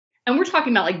And we're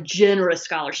talking about like generous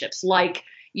scholarships, like,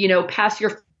 pass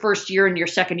your first year and your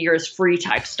second year is free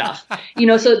type stuff.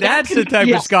 So that's the type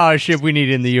of scholarship we need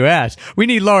in the U.S. We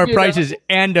need lower prices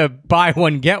and a buy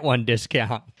one, get one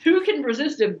discount. Who can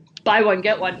resist a buy one,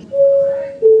 get one?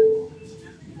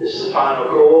 This is the final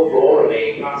call for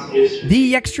remaining passengers.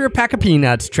 The Extra Pack of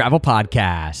Peanuts Travel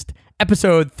Podcast,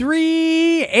 episode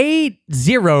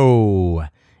 380.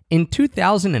 In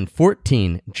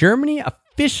 2014, Germany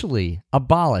officially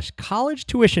abolished college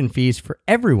tuition fees for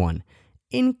everyone,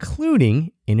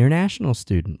 including international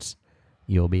students.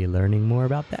 You'll be learning more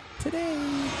about that today.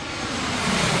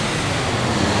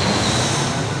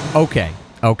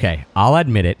 Okay, I'll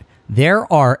admit it.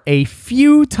 There are a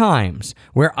few times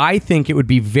where I think it would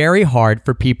be very hard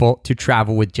for people to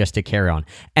travel with just a carry-on.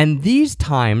 And these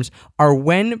times are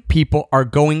when people are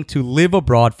going to live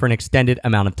abroad for an extended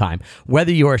amount of time.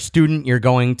 Whether you're a student, you're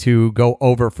going to go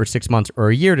over for 6 months or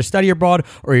a year to study abroad,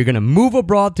 or you're going to move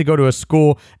abroad to go to a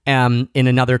school in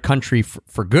another country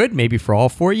for good, maybe for all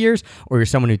 4 years, or you're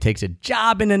someone who takes a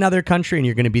job in another country and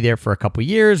you're going to be there for a couple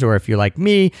years, or if you're like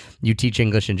me, you teach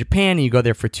English in Japan and you go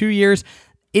there for 2 years.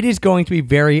 It is going to be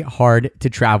very hard to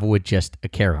travel with just a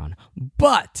carry-on.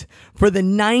 But for the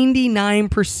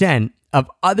 99% of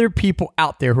other people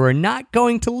out there who are not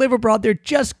going to live abroad, they're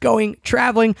just going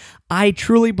traveling, I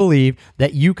truly believe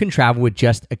that you can travel with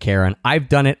just a carry-on. I've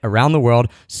done it around the world.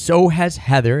 So has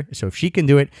Heather. So if she can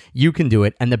do it, you can do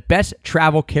it. And the best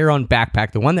travel carry-on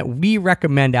backpack, the one that we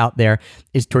recommend out there,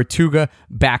 is Tortuga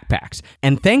Backpacks.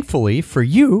 And thankfully for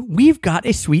you, we've got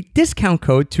a sweet discount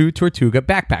code to Tortuga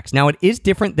Backpacks. Now, it is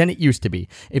different than it used to be.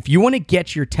 If you want to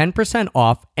get your 10%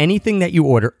 off anything that you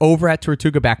order over at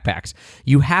Tortuga Backpacks,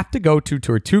 you have to go to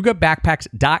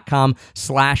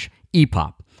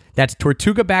tortugabackpacks.com/EPOP. That's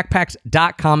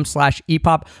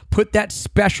tortugabackpacks.com/EPOP. Put that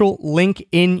special link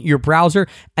in your browser,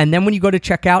 and then when you go to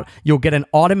checkout, you'll get an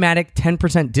automatic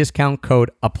 10% discount code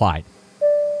applied.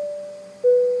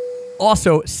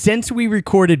 Also, since we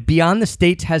recorded, Beyond the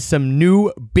States has some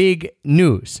new big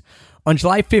news. On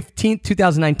July 15th,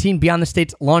 2019, Beyond the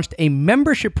States launched a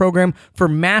membership program for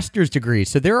master's degrees.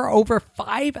 So there are over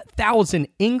 5,000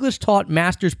 English-taught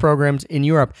master's programs in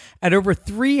Europe at over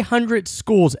 300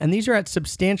 schools, and these are at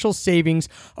substantial savings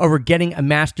over getting a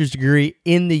master's degree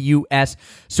in the U.S.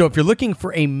 So if you're looking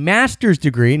for a master's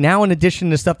degree, now in addition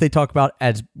to stuff they talk about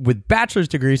as with bachelor's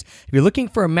degrees, if you're looking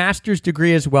for a master's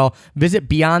degree as well, visit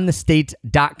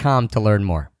beyondthestates.com to learn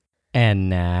more. And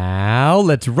now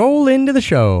let's roll into the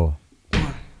show.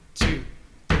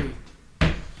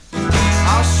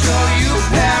 I'll show you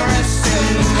Paris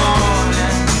in the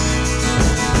morning.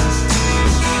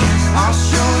 I'll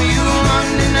show you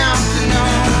London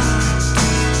afternoon.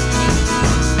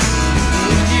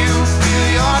 If you feel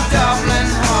your Dublin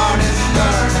heart is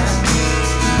burning,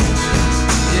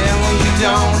 yeah, well, you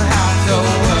don't have to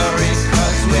worry,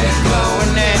 'cause we're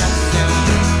going there soon.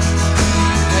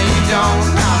 And you don't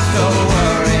have to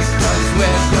worry, 'cause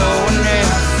we're going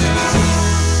there soon.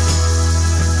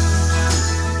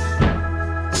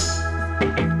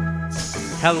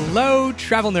 Hello,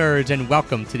 travel nerds, and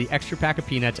welcome to the Extra Pack of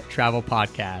Peanuts Travel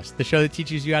Podcast, the show that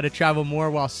teaches you how to travel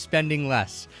more while spending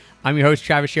less. I'm your host,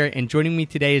 Travis Sherry, and joining me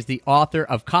today is the author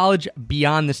of College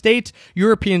Beyond the States,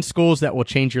 European Schools That Will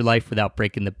Change Your Life Without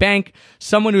Breaking the Bank,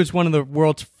 someone who is one of the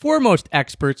world's foremost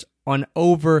experts on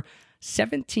over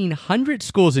 1,700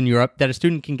 schools in Europe that a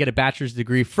student can get a bachelor's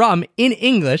degree from in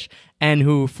English, and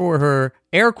who, for her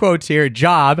air quotes here,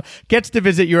 job, gets to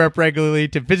visit Europe regularly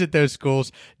to visit those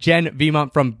schools. Jen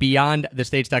Viemont from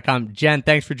BeyondTheStates.com. Jen,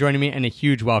 thanks for joining me, and a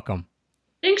huge welcome.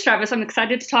 Thanks, Travis. I'm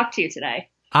excited to talk to you today.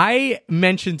 I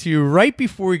mentioned to you right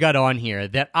before we got on here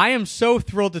that I am so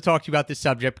thrilled to talk to you about this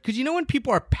subject, because you know when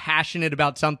people are passionate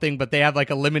about something, but they have like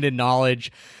a limited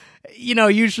knowledge, you know,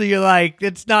 usually you're like,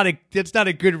 it's not a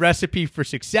good recipe for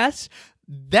success.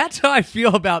 That's how I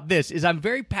feel about this. Is I'm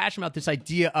very passionate about this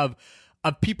idea of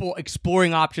people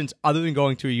exploring options other than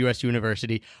going to a U.S.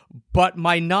 university, but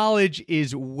my knowledge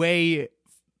is way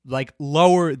like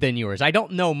lower than yours. I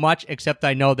don't know much, except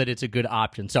I know that it's a good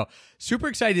option. So super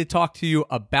excited to talk to you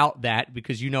about that,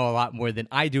 because you know a lot more than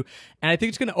I do. And I think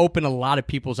it's going to open a lot of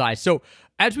people's eyes. So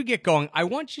as we get going, I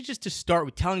want you just to start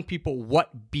with telling people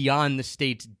what Beyond the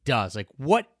States does. Like,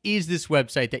 what is this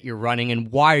website that you're running,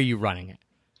 and why are you running it?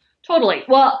 Totally.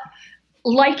 Well,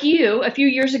 like you, a few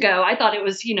years ago, I thought it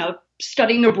was,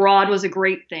 studying abroad was a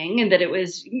great thing, and that it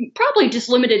was probably just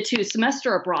limited to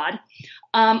semester abroad.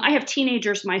 I have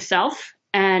teenagers myself,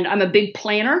 and I'm a big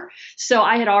planner. So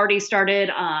I had already started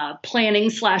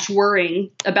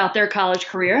planning/worrying about their college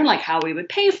career and like how we would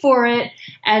pay for it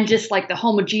and just like the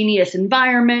homogeneous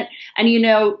environment. And,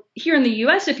 here in the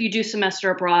US, if you do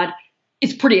semester abroad,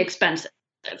 it's pretty expensive.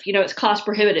 It's cost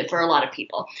prohibitive for a lot of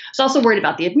people. I was also worried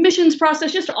about the admissions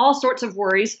process, just all sorts of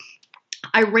worries.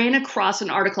 I ran across an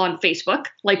article on Facebook,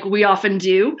 like we often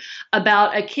do,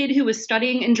 about a kid who was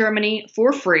studying in Germany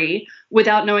for free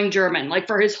without knowing German, like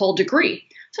for his whole degree.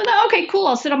 So I thought, okay, cool.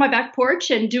 I'll sit on my back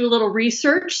porch and do a little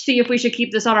research, see if we should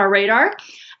keep this on our radar.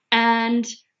 And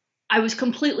I was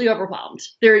completely overwhelmed.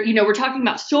 We're talking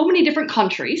about so many different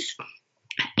countries,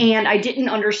 and I didn't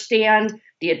understand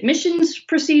the admissions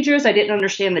procedures. I didn't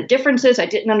understand the differences. I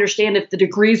didn't understand if the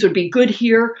degrees would be good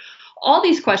here. All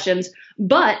these questions,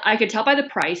 but I could tell by the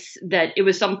price that it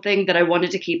was something that I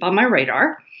wanted to keep on my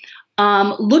radar.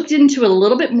 Looked into it a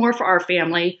little bit more for our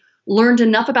family, learned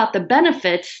enough about the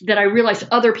benefits that I realized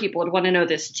other people would want to know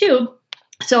this too.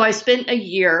 So I spent a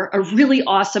really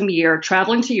awesome year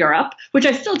traveling to Europe, which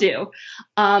I still do,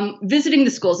 visiting the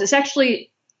schools. It's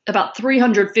actually about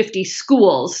 350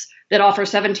 schools that offer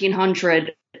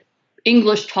 1,700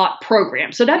 English taught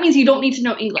programs. So that means you don't need to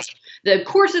know English. The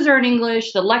courses are in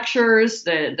English, the lectures,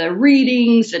 the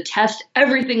readings, the tests,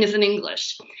 everything is in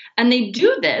English. And they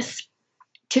do this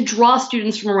to draw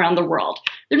students from around the world.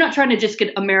 They're not trying to just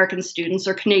get American students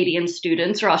or Canadian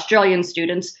students or Australian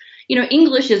students.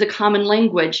 English is a common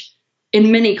language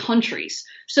in many countries.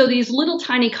 So these little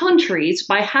tiny countries,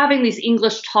 by having these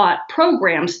English taught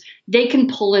programs, they can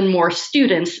pull in more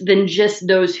students than just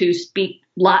those who speak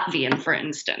Latvian, for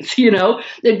instance.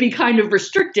 They'd be kind of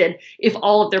restricted if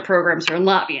all of their programs are in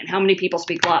Latvian. How many people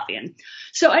speak Latvian?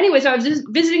 So anyways, I was just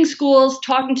visiting schools,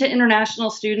 talking to international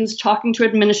students, talking to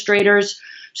administrators,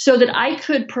 so that I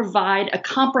could provide a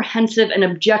comprehensive and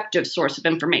objective source of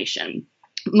information.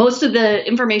 Most of the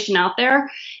information out there,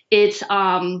 it's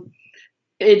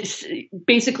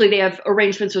basically they have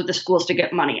arrangements with the schools to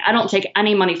get money. I don't take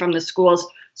any money from the schools,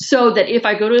 so that if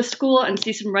I go to a school and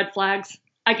see some red flags,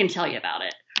 I can tell you about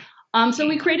it. So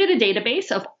we created a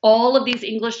database of all of these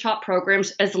English taught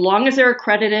programs, as long as they're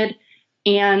accredited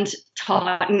and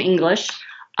taught in English.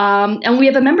 And we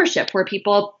have a membership where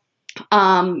people,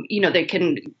 they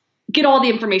can get all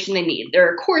the information they need.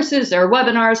 There are courses, there are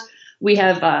webinars. We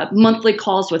have monthly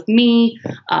calls with me.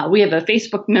 We have a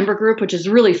Facebook member group, which is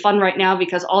really fun right now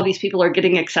because all these people are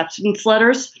getting acceptance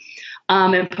letters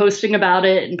and posting about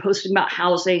it and posting about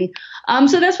housing.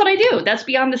 So that's what I do. That's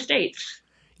Beyond the States.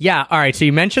 Yeah. All right. So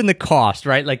you mentioned the cost,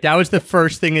 right? Like that was the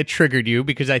first thing that triggered you,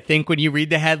 because I think when you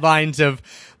read the headlines of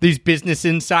these Business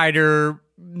Insider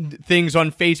things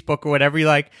on Facebook or whatever, you're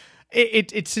like,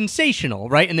 it's sensational,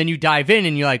 right? And then you dive in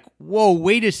and you're like, whoa,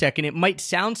 wait a second. It might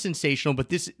sound sensational, but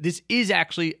this is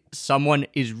actually someone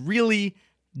is really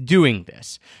doing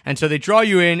this. And so they draw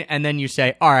you in and then you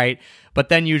say, all right, but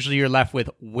then usually you're left with,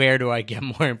 where do I get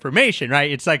more information,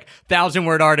 right? It's like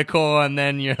 1,000-word article and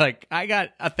then you're like, I got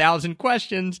 1,000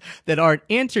 questions that aren't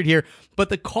answered here. But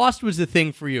the cost was the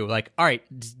thing for you. Like, all right,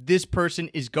 this person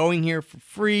is going here for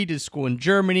free to school in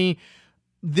Germany.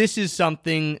 This is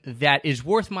something that is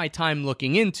worth my time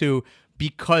looking into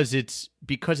because it's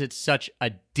such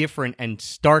a different and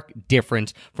stark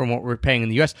difference from what we're paying in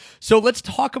the US. So let's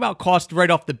talk about cost right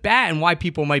off the bat and why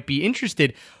people might be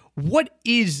interested. What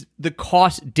is the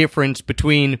cost difference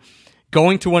between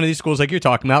going to one of these schools like you're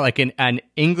talking about, like an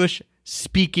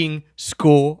English-speaking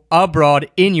school abroad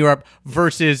in Europe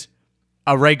versus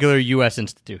a regular US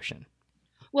institution?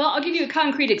 Well, I'll give you a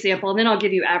concrete example, and then I'll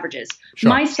give you averages. Sure.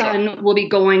 My son will be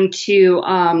going to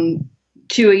a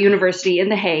university in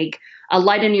The Hague,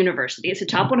 Leiden University. It's a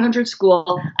top 100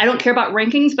 school. I don't care about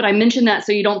rankings, but I mention that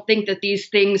so you don't think that these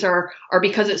things are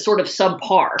because it's sort of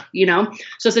subpar,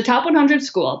 So it's a top 100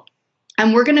 school,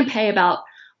 and we're going to pay about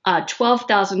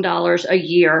 $12,000 a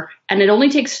year, and it only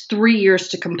takes 3 years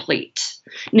to complete.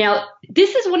 Now,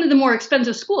 this is one of the more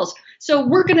expensive schools. So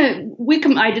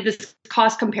I did this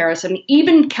cost comparison,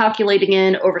 even calculating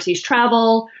in overseas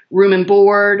travel, room and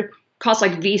board, costs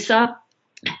like visa.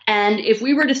 And if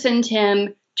we were to send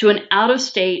him to an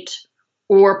out-of-state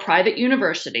or private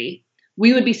university,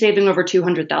 we would be saving over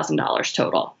 $200,000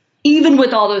 total, even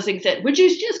with all those things, which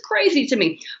is just crazy to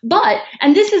me.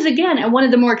 And this is, again, at one of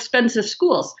the more expensive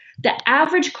schools. The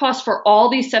average cost for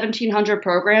all these 1,700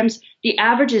 programs, the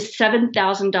average is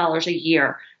 $7,000 a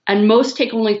year, and most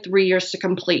take only 3 years to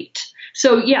complete.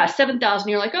 So yeah, 7,000,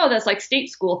 you're like, oh, that's like state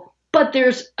school, but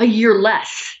there's a year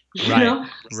less, you know?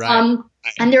 Right.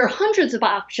 And there are hundreds of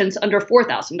options under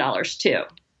 $4,000 too.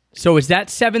 So is that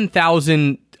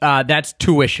 7,000? That's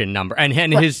tuition number, and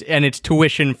it's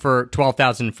tuition for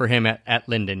 12,000 for him at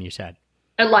Linden. You said.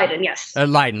 At Leiden, yes.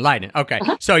 Leiden. Okay.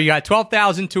 So you got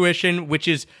 12,000 tuition, which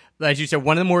is, as you said,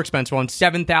 one of the more expensive ones,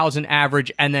 7,000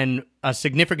 average, and then a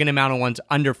significant amount of ones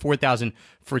under 4,000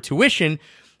 for tuition.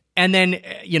 And then,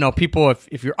 people,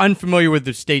 if you're unfamiliar with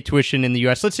the state tuition in the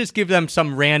U.S., let's just give them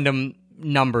some random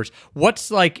numbers.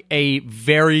 What's like a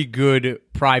very good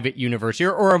private university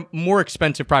or a more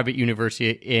expensive private university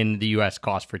in the U.S.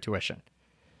 cost for tuition?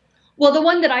 Well, the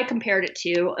one that I compared it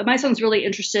to, my son's really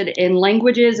interested in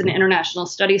languages and international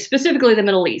studies, specifically the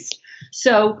Middle East.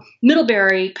 So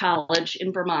Middlebury College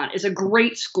in Vermont is a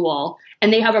great school,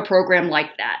 and they have a program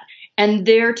like that. And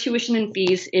their tuition and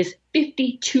fees is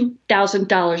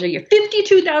 $52,000 a year.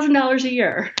 $52,000 a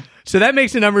year. So that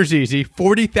makes the numbers easy.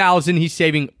 $40,000 he's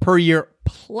saving per year,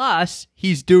 plus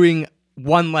he's doing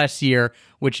one less year,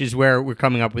 which is where we're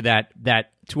coming up with that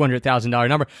 $200,000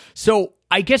 number. So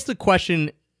I guess the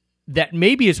question that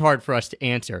maybe is hard for us to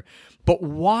answer, but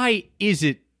why is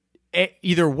it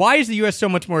either why is the U.S. so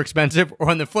much more expensive, or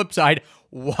on the flip side,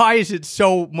 why is it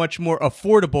so much more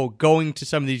affordable going to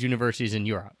some of these universities in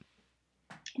Europe?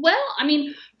 Well, I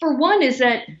mean, for one is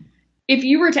that if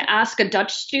you were to ask a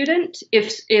Dutch student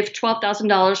if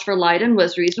 $12,000 for Leiden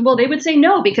was reasonable, they would say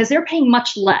no, because they're paying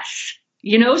much less,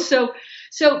 So,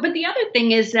 but the other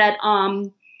thing is that,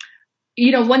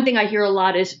 one thing I hear a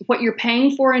lot is what you're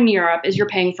paying for in Europe is you're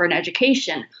paying for an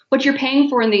education. What you're paying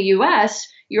for in the U.S.,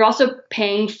 you're also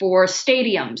paying for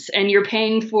stadiums, and you're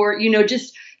paying for,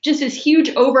 just this huge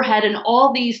overhead and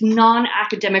all these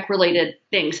non-academic related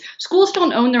things. Schools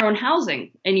don't own their own housing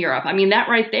in Europe. I mean, that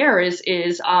right there is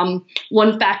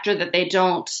one factor that they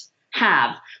don't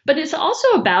have. But it's also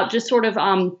about just sort of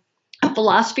a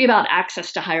philosophy about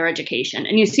access to higher education.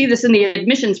 And you see this in the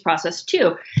admissions process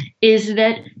too, is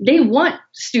that they want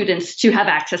students to have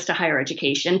access to higher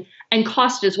education, and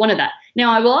cost is one of that.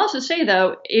 Now, I will also say,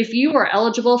 though, if you are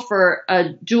eligible for a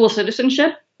dual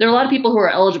citizenship, there are a lot of people who are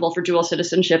eligible for dual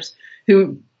citizenships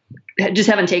who just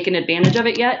haven't taken advantage of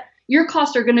it yet. Your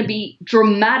costs are going to be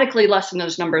dramatically less than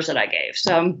those numbers that I gave.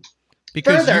 So,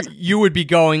 because you would be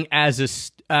going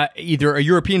as either a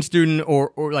European student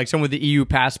or like someone with the EU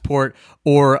passport,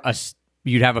 or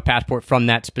you'd have a passport from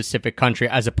that specific country,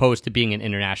 as opposed to being an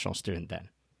international student then.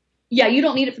 Yeah, you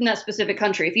don't need it from that specific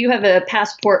country. If you have a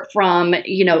passport from,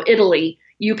 Italy,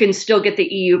 you can still get the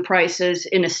EU prices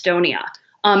in Estonia.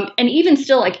 And even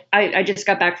still, like I just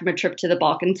got back from a trip to the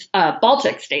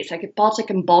Baltic states. I get Baltic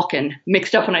and Balkan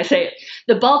mixed up when I say it.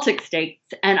 The Baltic states,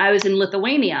 and I was in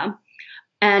Lithuania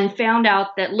and found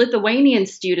out that Lithuanian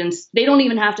students, they don't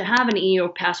even have to have an EU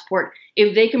passport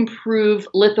if they can prove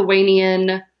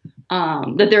Lithuanian,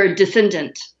 that they're a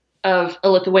descendant of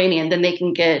a Lithuanian, then they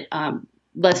can get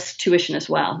less tuition as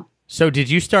well. So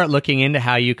did you start looking into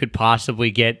how you could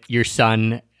possibly get your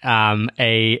son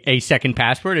a second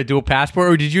passport, a dual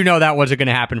passport, or did you know that wasn't going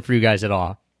to happen for you guys at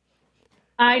all?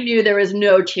 I knew there was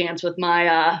no chance with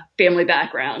my family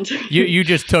background. You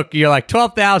just you're like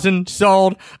 12,000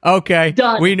 sold. Okay,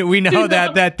 done. We know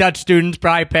that Dutch student's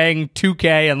probably paying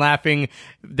 $2,000 and laughing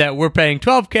that we're paying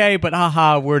 $12,000,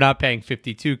 but we're not paying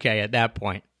 $52,000 at that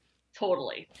point.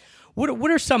 Totally.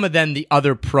 What are some of then the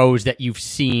other pros that you've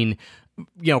seen?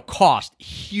 Cost,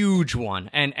 huge one,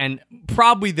 and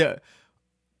probably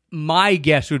my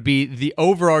guess would be the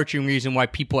overarching reason why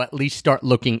people at least start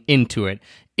looking into it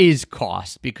is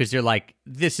cost, because they're like,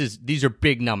 these are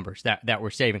big numbers that we're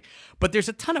saving. But there's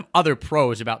a ton of other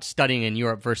pros about studying in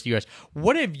Europe versus the US.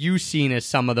 What have you seen as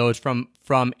some of those from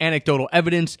anecdotal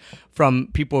evidence, from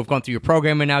people who've gone through your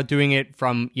program and now doing it,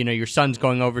 from your son's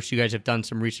going over, so you guys have done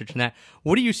some research on that.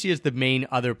 What do you see as the main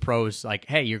other pros, like,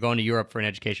 hey, you're going to Europe for an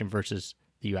education versus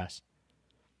the US?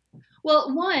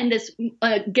 Well, one, this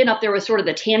getting up there with sort of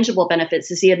the tangible benefits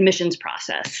is the admissions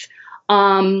process.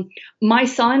 My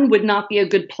son would not be a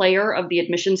good player of the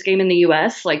admissions game in the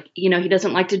U.S. Like, he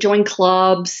doesn't like to join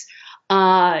clubs.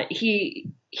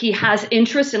 He has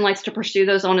interest and likes to pursue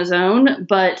those on his own,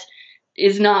 but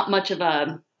is not much of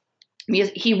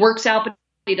he works out, but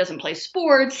he doesn't play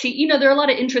sports. There are a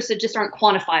lot of interests that just aren't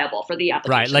quantifiable for the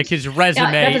application. Right. Like his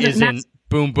resume isn't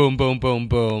boom, boom, boom, boom,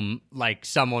 boom, like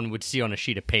someone would see on a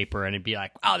sheet of paper and it'd be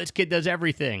like, wow, this kid does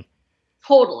everything.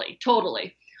 Totally.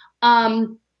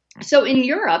 So in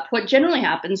Europe, what generally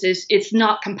happens is it's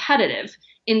not competitive,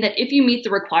 in that if you meet the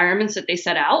requirements that they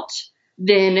set out,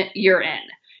 then you're in.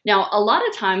 Now, a lot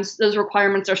of times those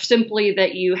requirements are simply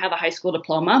that you have a high school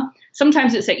diploma.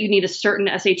 Sometimes it's that you need a certain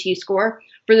SAT score.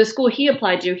 For the school he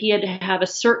applied to, he had to have a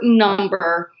certain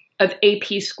number of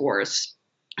AP scores.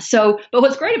 But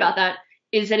what's great about that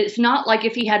is that it's not like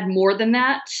if he had more than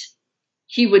that,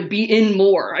 he would be in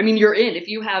more. I mean, you're in. If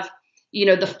you have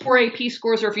the 4 AP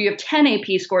scores, or if you have 10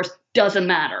 AP scores, doesn't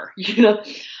matter.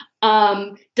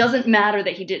 Doesn't matter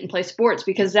that he didn't play sports,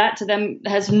 because that to them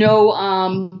has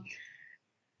no,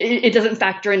 it doesn't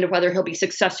factor into whether he'll be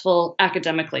successful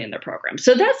academically in their program.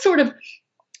 So that's sort of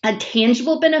a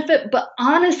tangible benefit, but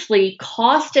honestly,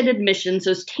 cost and admissions,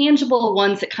 those tangible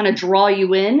ones that kind of draw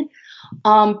you in,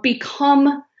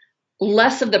 become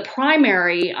less of the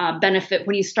primary benefit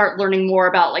when you start learning more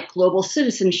about like global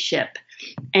citizenship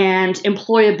and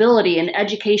employability and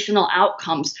educational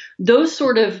outcomes. Those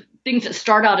sort of things that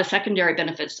start out as secondary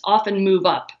benefits often move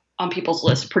up on people's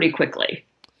lists pretty quickly.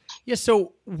 Yeah,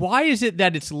 so why is it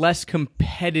that it's less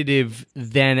competitive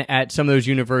than at some of those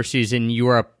universities in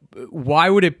Europe? Why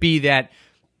would it be that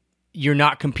you're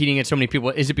not competing against so many people?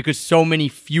 Is it because so many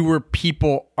fewer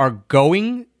people are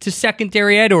going to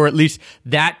secondary ed, or at least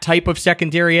that type of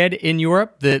secondary ed in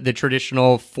Europe, the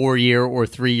traditional 4-year or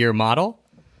 3-year model?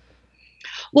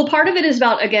 Well, part of it is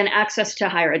about, again, access to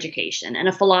higher education and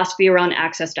a philosophy around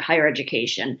access to higher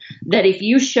education, that if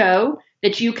you show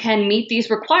that you can meet these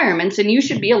requirements, and you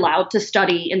should be allowed to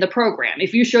study in the program,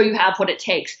 if you show you have what it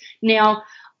takes. Now,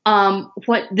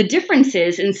 what the difference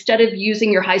is, instead of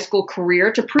using your high school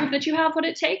career to prove that you have what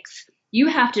it takes, you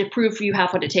have to prove you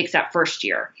have what it takes that first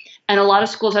year. And a lot of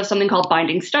schools have something called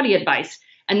binding study advice.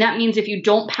 And that means if you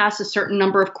don't pass a certain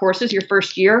number of courses your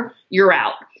first year, you're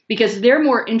out, because they're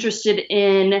more interested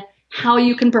in how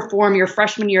you can perform your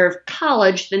freshman year of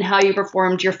college than how you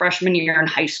performed your freshman year in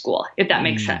high school, if that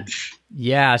makes sense.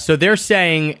 Yeah, so they're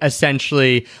saying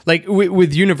essentially, like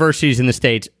with universities in the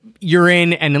States, you're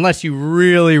in, and unless you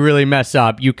really, really mess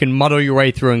up, you can muddle your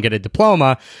way through and get a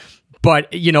diploma. But,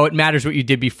 it matters what you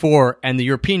did before. And the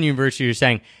European universities are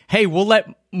saying, hey, we'll let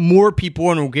more people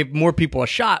in, and we'll give more people a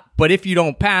shot. But if you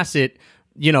don't pass it,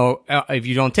 if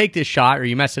you don't take this shot or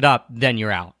you mess it up, then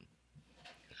you're out.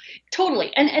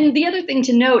 Totally. And the other thing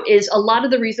to note is a lot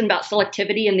of the reason about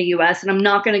selectivity in the U.S., and I'm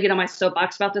not going to get on my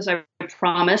soapbox about this, I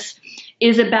promise,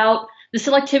 is about the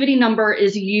selectivity number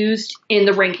is used in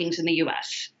the rankings in the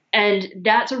U.S. And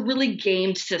that's a really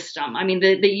gamed system. I mean,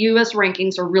 the U.S.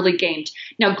 rankings are really gamed.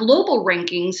 Now, global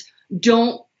rankings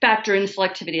don't factor in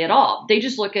selectivity at all. They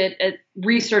just look at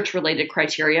research-related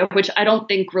criteria, which I don't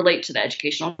think relate to the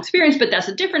educational experience, but that's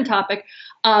a different topic.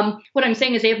 What I'm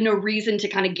saying is they have no reason to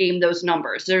kind of game those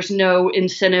numbers. There's no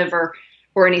incentive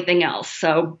or anything else.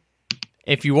 So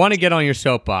if you want to get on your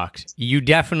soapbox, you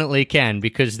definitely can,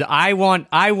 because I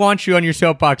want you on your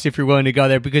soapbox if you're willing to go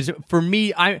there, because for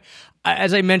me,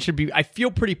 as I mentioned, I feel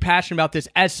pretty passionate about this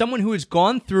as someone who has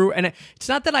gone through, and it's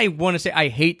not that I want to say I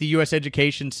hate the U.S.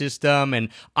 education system, and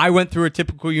I went through a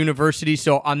typical university,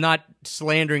 so I'm not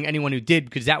slandering anyone who did,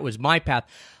 because that was my path.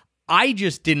 I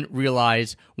just didn't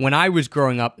realize when I was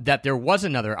growing up that there was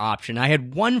another option. I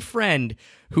had one friend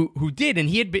who did, and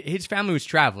his family was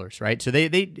travelers, right? So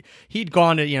he'd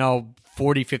gone to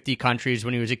 40, 50 countries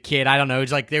when he was a kid. I don't know.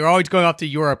 It's like they were always going off to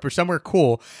Europe or somewhere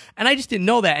cool. And I just didn't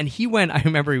know that. And he went, I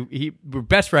remember we were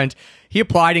best friends. He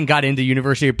applied and got into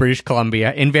University of British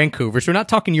Columbia in Vancouver. So we're not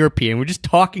talking European. We're just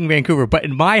talking Vancouver. But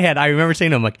in my head, I remember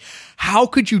saying to him, like, how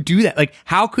could you do that? Like,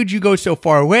 how could you go so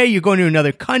far away? You're going to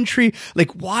another country.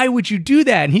 Like, why would you do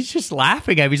that? And he's just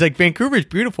laughing at me. He's like, Vancouver is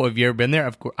beautiful. Have you ever been there?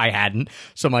 Of course, I hadn't.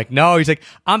 So I'm like, no. He's like,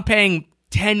 I'm paying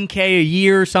 $10K a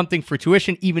year or something for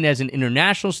tuition, even as an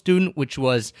international student, which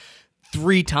was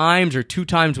 3 times or 2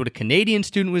 times what a Canadian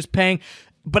student was paying.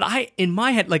 But in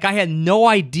my head, like, I had no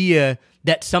idea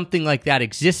that something like that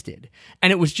existed.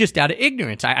 And it was just out of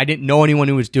ignorance. I didn't know anyone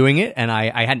who was doing it, and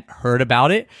I hadn't heard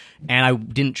about it, and I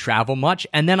didn't travel much.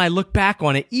 And then I look back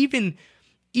on it,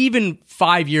 even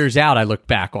 5 years out, I looked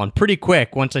back on pretty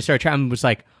quick once I started traveling, was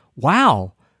like,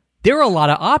 wow, there are a lot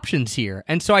of options here.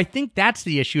 And so I think that's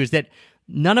the issue, is that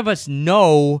none of us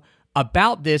know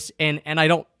about this, and I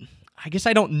guess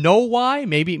I don't know why.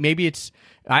 Maybe it's,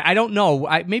 I don't know.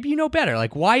 Maybe you know better.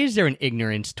 Like, why is there an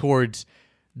ignorance towards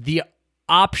the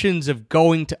options of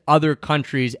going to other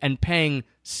countries and paying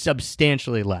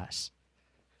substantially less?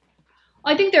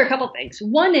 I think there are a couple things.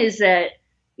 One is that,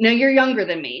 you're younger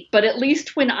than me, but at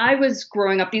least when I was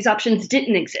growing up, these options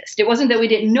didn't exist. It wasn't that we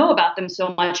didn't know about them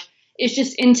so much. It's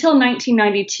just until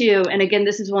 1992, and again,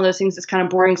 this is one of those things that's kind of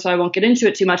boring, so I won't get into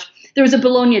it too much, there was a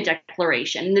Bologna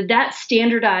Declaration that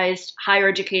standardized higher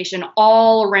education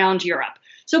all around Europe.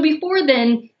 So before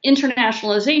then,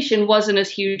 internationalization wasn't as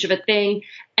huge of a thing,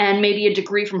 and maybe a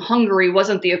degree from Hungary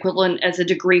wasn't the equivalent as a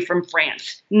degree from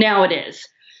France. Now it is.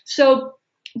 So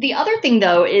the other thing,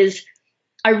 though, is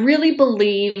I really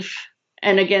believe,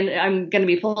 and again, I'm going to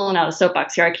be pulling out a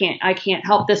soapbox here. I can't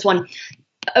help this one.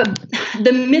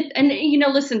 The myth, and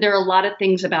listen, there are a lot of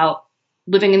things about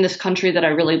living in this country that I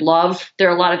really love. There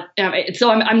are a lot of, so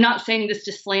I'm not saying this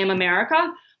to slam America,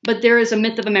 but there is a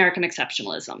myth of American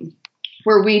exceptionalism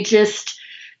where we just,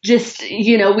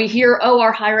 we hear, oh,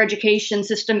 our higher education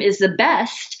system is the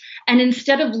best. And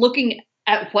instead of looking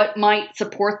at what might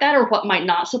support that or what might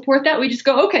not support that, we just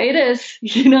go, okay, it is,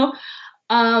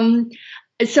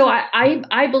 So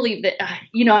I believe that,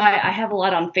 I have a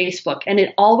lot on Facebook, and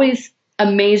it always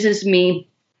amazes me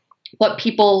what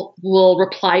people will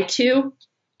reply to,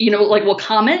 will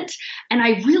comment. And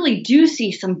I really do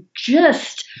see some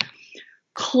just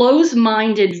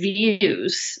close-minded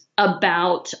views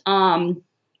about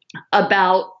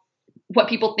what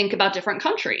people think about different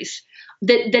countries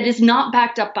that is not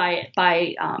backed up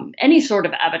by any sort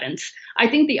of evidence. I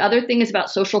think the other thing is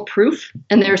about social proof.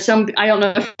 And there's I don't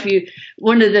know if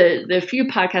one of the few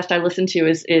podcasts I listen to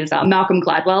is Malcolm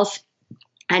Gladwell's.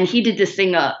 And he did this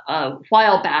thing a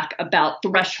while back about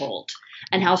threshold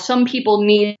and how some people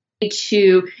need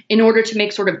to, in order to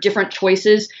make sort of different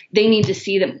choices, they need to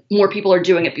see that more people are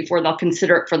doing it before they'll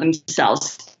consider it for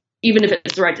themselves, even if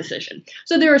it's the right decision.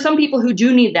 So there are some people who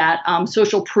do need that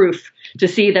social proof to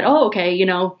see that, oh, okay,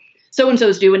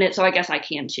 so-and-so's doing it, so I guess I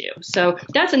can too. So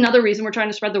that's another reason we're trying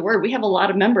to spread the word. We have a lot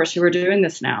of members who are doing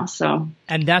this now. So,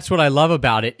 and that's what I love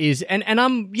about it is, and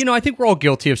I'm, I think we're all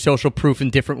guilty of social proof in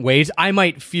different ways. I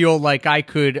might feel like I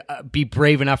could be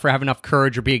brave enough or have enough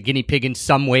courage or be a guinea pig in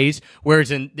some ways,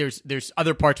 whereas there's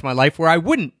other parts of my life where I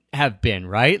wouldn't have been,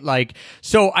 right? Like,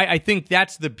 so I think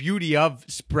that's the beauty of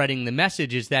spreading the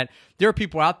message, is that there are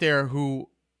people out there who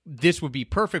this would be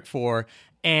perfect for,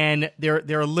 and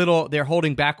they're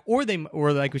holding back, or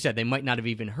like we said, they might not have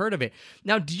even heard of it.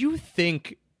 Now, do you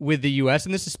think with the U.S.,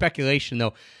 and this is speculation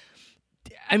though,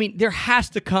 I mean, there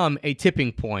has to come a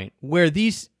tipping point where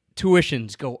these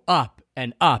tuitions go up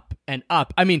and up and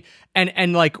up. I mean,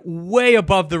 and like way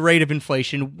above the rate of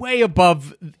inflation, way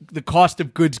above the cost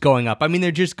of goods going up. I mean,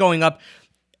 they're just going up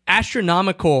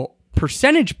astronomical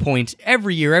percentage points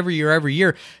every year,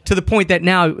 to the point that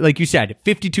now, like you said,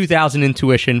 $52,000 in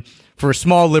tuition for a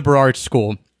small liberal arts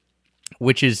school,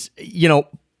 which is,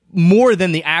 more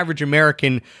than the average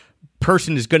American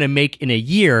person is going to make in a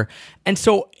year. And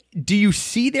so do you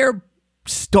see there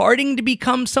starting to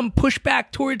become some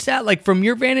pushback towards that, like from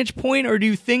your vantage point, or do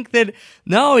you think that,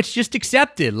 no, it's just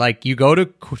accepted? Like, you go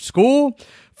to school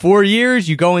 4 years,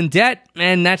 you go in debt,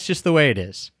 and that's just the way it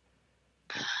is.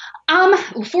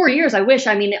 4 years, I wish.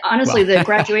 I mean, honestly, the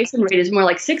graduation rate is more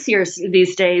like 6 years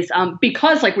these days,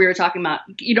 because, like we were talking about,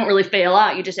 you don't really fail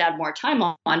out, you just add more time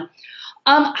on.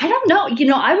 I don't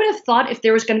know. I would have thought if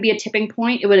there was going to be a tipping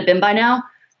point, it would have been by now.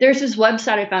 There's this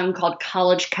website I found called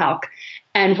College Calc,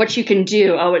 and what you can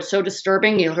do, it's so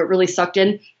disturbing, you get really sucked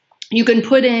in. You can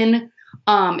put in,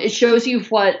 it shows you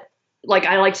what, like,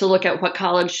 I like to look at what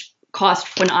college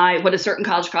cost what a certain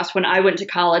college cost when I went to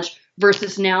college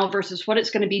versus now versus what it's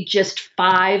going to be just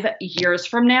 5 years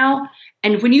from now.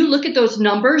 And when you look at those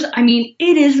numbers, I mean,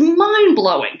 it is mind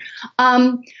blowing.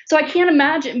 So I can't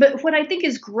imagine. But what I think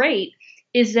is great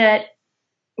is that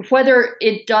whether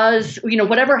it does,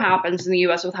 whatever happens in the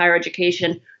U.S. with higher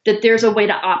education, that there's a way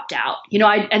to opt out.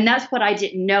 And that's what I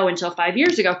didn't know until 5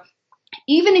 years ago.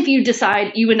 Even if you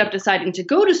end up deciding to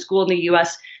go to school in the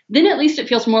U.S., then at least it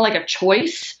feels more like a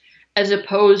choice as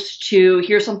opposed to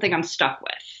here's something I'm stuck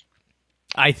with.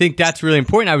 I think that's really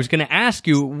important. I was going to ask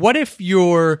you, what if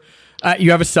you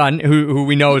have a son who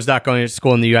we know is not going to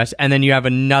school in the U.S., and then you have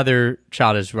another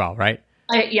child as well, right?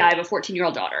 I have a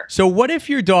 14-year-old daughter. So what if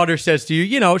your daughter says to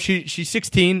you, she's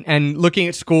 16 and looking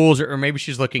at schools, or maybe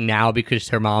she's looking now because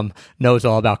her mom knows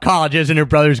all about colleges and her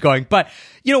brother's going. But,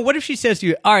 what if she says to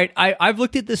you, all right, I've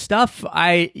looked at this stuff.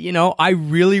 I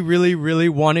really, really, really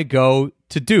want to go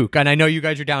to Duke. And I know you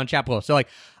guys are down in Chapel Hill. So, like,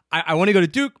 I want to go to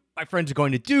Duke. My friends are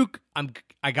going to Duke.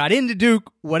 I got into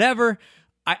Duke, whatever.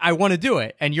 I want to do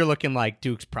it. And you're looking like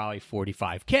Duke's probably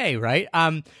 $45K, right?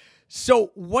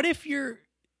 So what if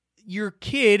your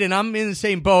kid, and I'm in the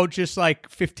same boat, just like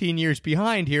 15 years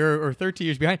behind here or 13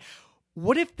 years behind,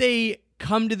 what if they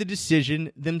come to the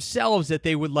decision themselves that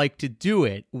they would like to do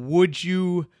it? Would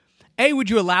you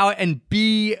allow it? And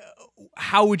B,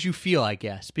 how would you feel, I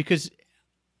guess? Because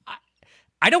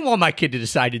I don't want my kid to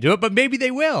decide to do it, but maybe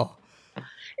they will.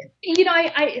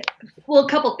 Well, a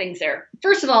couple things there.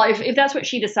 First of all, if that's what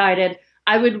she decided,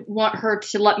 I would want her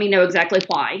to let me know exactly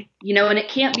why, and it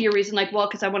can't be a reason like, well,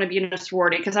 because I want to be in a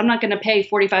sorority, because I'm not going to pay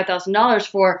 $45,000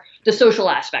 for the social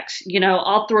aspects.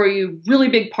 I'll throw you really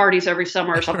big parties every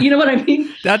summer or something. You know what I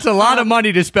mean? That's a lot of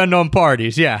money to spend on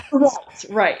parties. Yeah.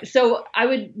 Right. So I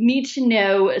would need to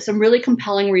know some really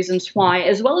compelling reasons why,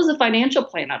 as well as a financial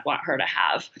plan I'd want her to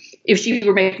have if she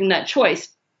were making that choice.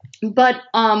 But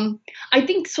I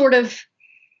think sort of,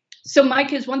 so my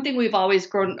kids, one thing we've always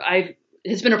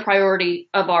has been a priority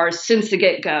of ours since the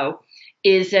get-go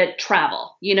is that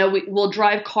travel. We'll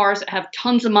drive cars that have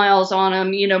tons of miles on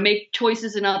them, make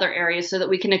choices in other areas so that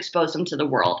we can expose them to the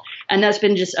world. And that's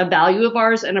been just a value of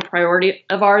ours and a priority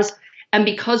of ours. And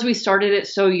because we started it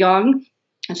so young,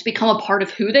 it's become a part of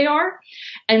who they are.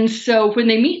 And so when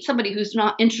they meet somebody who's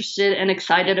not interested and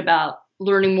excited about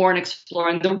learning more and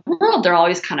exploring the world, they're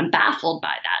always kind of baffled by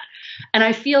that. And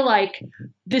I feel like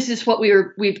this is what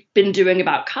we've been doing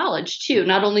about college too.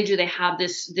 Not only do they have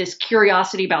this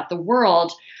curiosity about the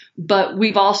world, but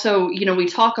we've also, we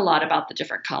talk a lot about the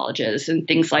different colleges and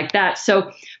things like that.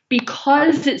 So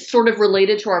because it's sort of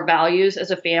related to our values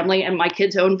as a family and my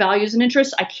kids' own values and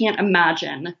interests, I can't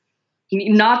imagine,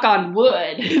 knock on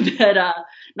wood, that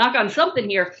knock on something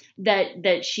here,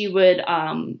 that she would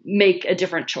make a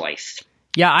different choice.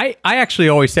 Yeah, I actually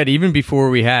always said, even before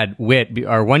we had Whit,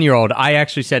 our 1-year-old, I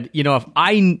actually said, if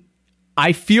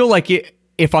I feel like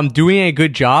if I'm doing a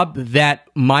good job, that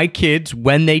my kids,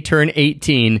 when they turn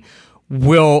 18,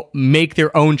 will make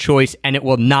their own choice, and it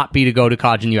will not be to go to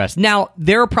college in the U.S. Now,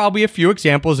 there are probably a few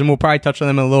examples, and we'll probably touch on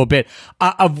them in a little bit,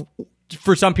 of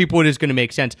for some people it is going to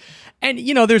make sense. And,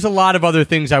 there's a lot of other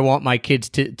things I want my kids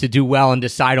to do well and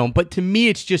decide on. But to me,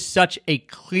 it's just such a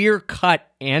clear-cut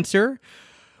answer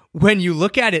when you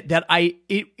look at it, that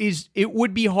it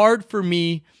would be hard for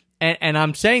me, and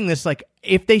I'm saying this, like,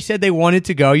 if they said they wanted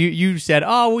to go, you said,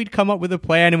 oh, we'd come up with a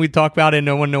plan and we'd talk about it and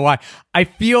no one know why. I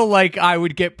feel like I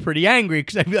would get pretty angry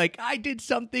because I'd be like, I did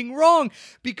something wrong.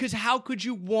 Because how could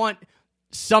you want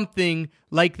something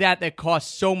like that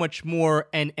costs so much more?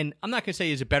 And I'm not going to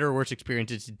say it's a better or worse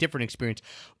experience. It's a different experience.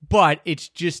 But it's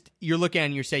just, you're looking at it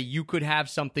and you say you could have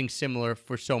something similar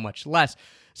for so much less.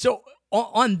 So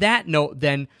on that note,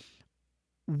 then,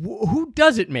 who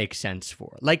does it make sense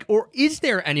for? Like, or is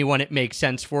there anyone it makes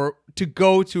sense for to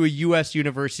go to a U.S.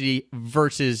 university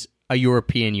versus a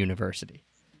European university?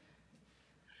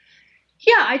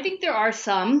 Yeah, I think there are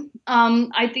some.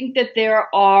 I think that there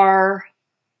are,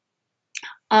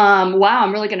 I'm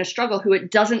really going to struggle, who it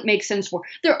doesn't make sense for.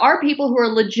 There are people who are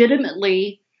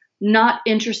legitimately not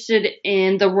interested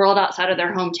in the world outside of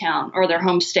their hometown or their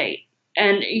home state.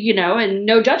 And, and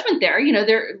no judgment there,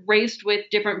 they're raised with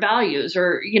different values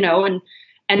or,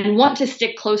 and want to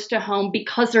stick close to home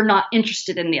because they're not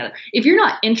interested in the other. If you're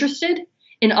not interested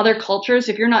in other cultures,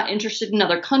 if you're not interested in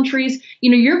other countries,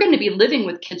 you're going to be living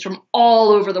with kids from all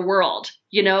over the world,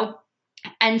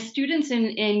 and students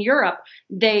in Europe,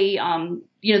 they,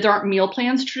 there aren't meal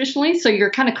plans traditionally. So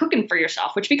you're kind of cooking for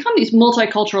yourself, which become these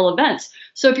multicultural events.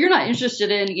 So if you're not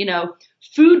interested in,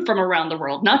 food from around the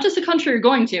world, not just the country you're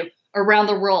going to, around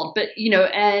the world, but,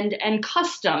 and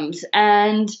customs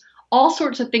and all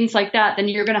sorts of things like that, then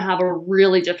you're going to have a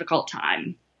really difficult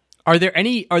time. Are there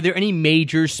any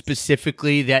majors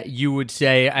specifically that you would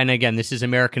say, and again, this is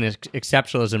American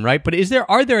exceptionalism, right? But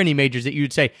are there any majors that you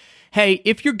would say, hey,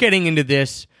 if you're getting into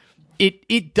this,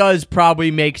 it does probably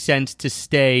make sense to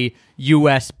stay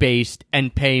U.S. based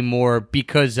and pay more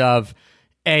because of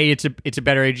A, it's a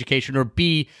better education, or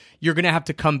B, you're going to have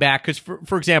to come back. Because,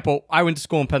 for example, I went to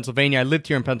school in Pennsylvania. I lived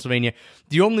here in Pennsylvania.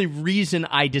 The only reason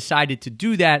I decided to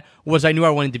do that was I knew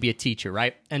I wanted to be a teacher,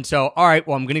 right? And so, all right,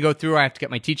 well, I'm going to go through. I have to get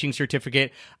my teaching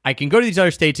certificate. I can go to these other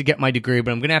states to get my degree,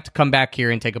 but I'm going to have to come back here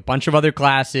and take a bunch of other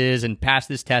classes and pass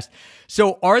this test.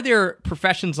 So are there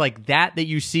professions like that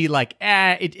you see like,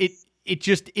 it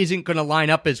just isn't going to line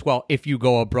up as well if you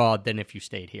go abroad than if you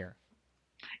stayed here?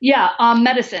 Yeah,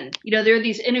 medicine. There are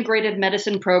these integrated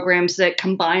medicine programs that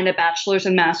combine a bachelor's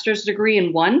and master's degree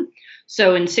in one.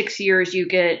 So in 6 years, you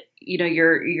get,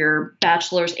 your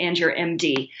bachelor's and your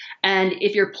MD. And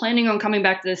if you're planning on coming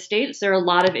back to the States, there are a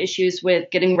lot of issues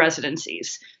with getting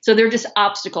residencies. So there are just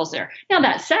obstacles there. Now,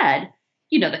 that said,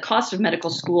 the cost of medical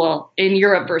school in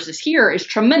Europe versus here is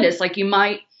tremendous. Like, you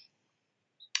might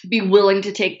be willing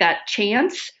to take that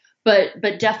chance. But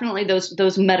definitely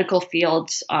those medical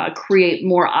fields create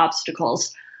more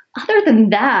obstacles. Other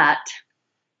than that,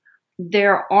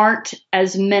 there aren't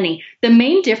as many. The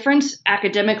main difference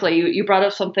academically, you brought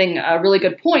up a really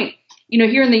good point.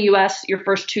 Here in the U.S., your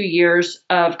first 2 years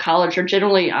of college are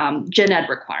generally gen ed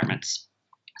requirements.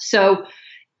 So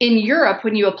in Europe,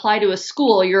 when you apply to a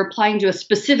school, you're applying to a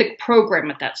specific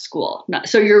program at that school.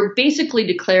 So you're basically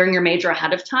declaring your major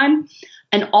ahead of time.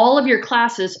 And all of your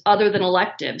classes, other than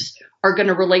electives, are going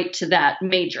to relate to that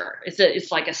major. It's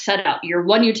like a setup. Year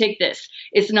one, you take this.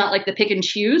 It's not like the pick and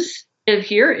choose of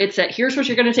here. It's that here's what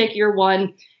you're going to take year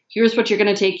one. Here's what you're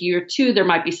going to take year two. There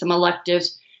might be some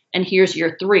electives. And here's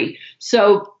year three.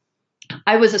 So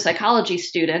I was a psychology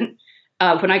student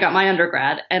when I got my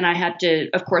undergrad, and I had to,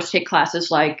 of course, take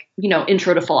classes like,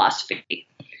 intro to philosophy.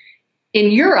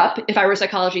 In Europe, if I were a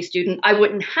psychology student, I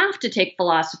wouldn't have to take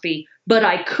philosophy, but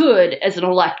I could as an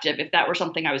elective if that were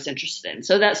something I was interested in.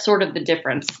 So that's sort of the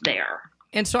difference there.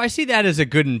 And so I see that as a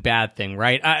good and bad thing,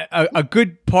 right? A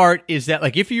good part is that,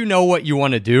 like, if you know what you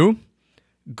want to do,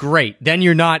 great. Then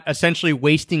you're not essentially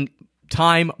wasting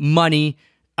time, money,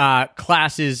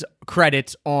 classes,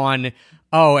 credits on,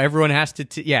 everyone has to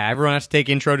take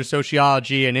intro to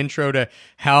sociology and intro to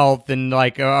health and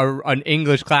like an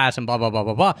English class and blah, blah, blah,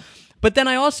 blah, blah. But then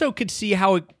I also could see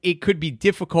how it could be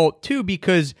difficult too,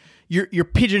 because you're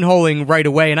pigeonholing right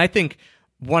away. And I think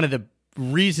one of the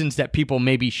reasons that people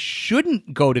maybe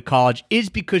shouldn't go to college is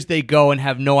because they go and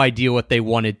have no idea what they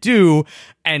want to do,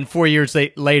 and 4 years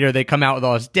later they come out with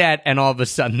all this debt, and all of a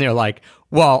sudden they're like,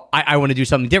 well, I want to do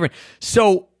something different.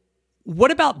 So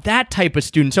what about that type of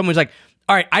student? Someone's like,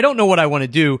 all right, I don't know what I want to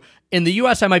do. In the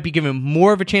US, I might be given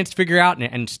more of a chance to figure out,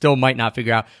 and still might not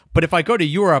figure out. But if I go to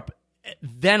Europe,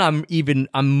 then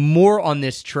I'm more on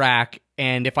this track,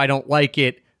 and if I don't like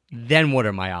it, then what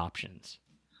are my options?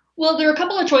 Well, there are a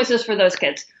couple of choices for those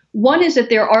kids. One is that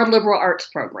there are liberal arts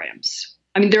programs.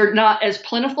 I mean, they're not as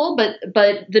plentiful, but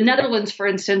the Netherlands, for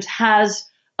instance, has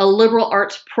a liberal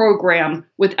arts program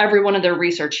with every one of their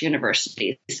research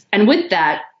universities. And with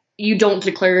that, you don't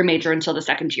declare your major until the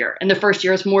second year. And the first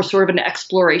year is more sort of an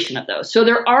exploration of those. So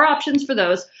there are options for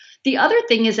those. The other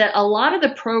thing is that a lot of the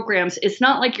programs, it's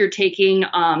not like you're taking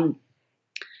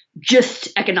just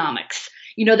economics.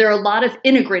 There are a lot of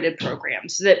integrated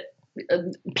programs that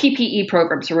PPE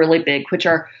programs are really big, which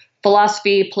are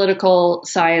philosophy, political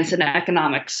science, and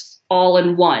economics all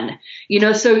in one.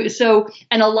 So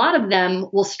and a lot of them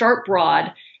will start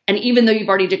broad, and even though you've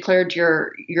already declared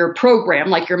your program,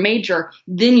 like your major,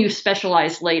 then you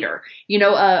specialize later.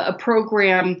 A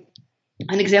program,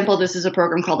 an example of this is a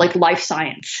program called like life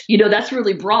science. That's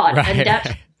really broad, right. And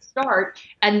that's start,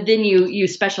 and then you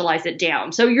specialize it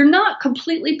down. So you're not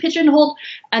completely pigeonholed,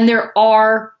 and there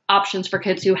are options for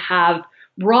kids who have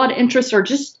broad interests or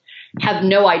just have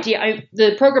no idea.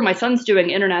 The program my son's doing,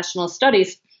 International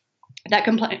Studies, that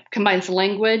combines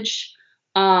language,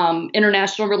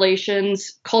 international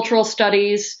relations, cultural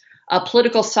studies,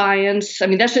 political science. I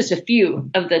mean, that's just a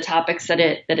few of the topics that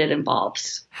it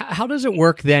involves. How does it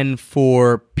work then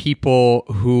for people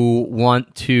who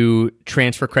want to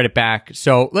transfer credit back?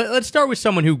 So let's start with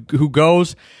someone who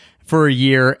goes for a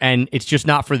year and it's just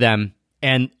not for them,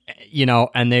 and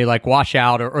they like wash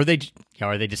out, or they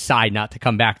decide not to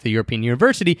come back to the European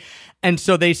university, and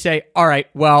so they say, all right,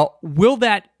 well, will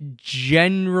that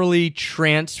generally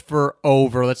transfer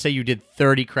over? Let's say you did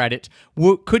 30 credits.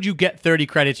 Could you get 30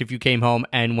 credits if you came home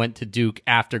and went to Duke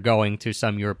after going to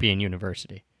some European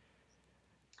university?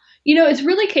 It's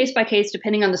really case by case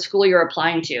depending on the school you're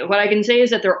applying to. What I can say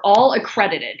is that they're all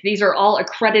accredited. These are all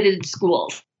accredited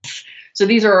schools. So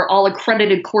these are all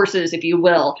accredited courses, if you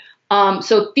will.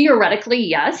 So theoretically,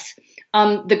 yes.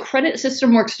 The credit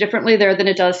system works differently there than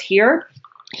it does here.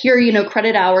 Here,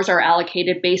 credit hours are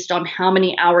allocated based on how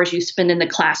many hours you spend in the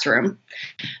classroom.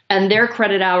 And their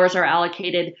credit hours are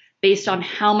allocated based on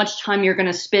how much time you're going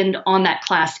to spend on that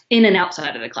class in and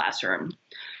outside of the classroom.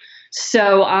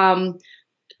 So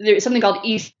there's something called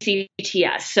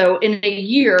ECTS. So in a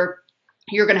year,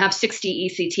 you're going to have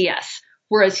 60 ECTS.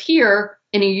 Whereas here,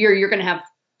 in a year, you're going to have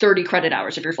 30 credit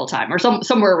hours if you're full time, or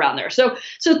somewhere around there. So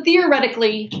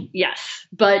theoretically, yes.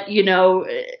 But,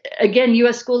 again,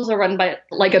 U.S. schools are run by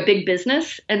like a big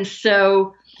business. And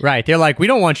so. Right. They're like, we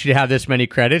don't want you to have this many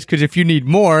credits, because if you need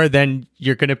more, then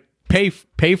you're going to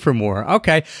pay for more.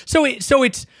 Okay. So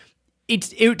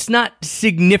it's not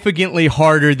significantly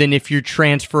harder than if you're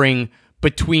transferring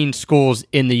between schools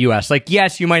in the U.S. Like,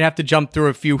 yes, you might have to jump through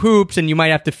a few hoops, and you might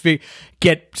have to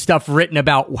get stuff written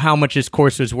about how much this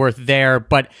course is worth there,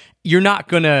 but you're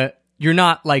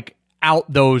not like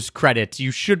out those credits. You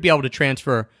should be able to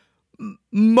transfer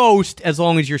most, as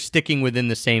long as you're sticking within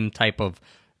the same type of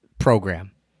program.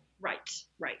 Right.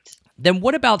 Then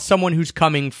what about someone who's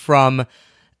coming from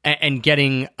and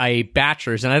getting a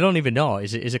bachelor's? And I don't even know,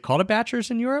 is it called a bachelor's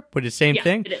in Europe? But it's the same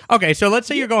thing? It is. Okay, so let's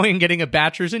say you're going and getting a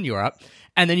bachelor's in Europe,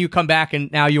 and then you come back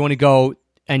and now you want to go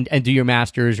and do your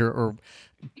master's or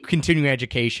continuing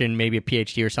education, maybe a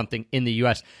PhD or something in the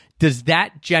US. Is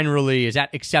that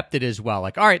accepted as well?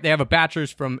 Like, all right, they have a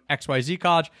bachelor's from XYZ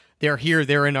college, they're here,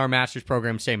 they're in our master's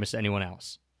program, same as anyone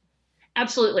else.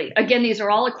 Absolutely. Again, these are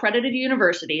all accredited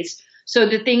universities. So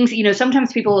the things,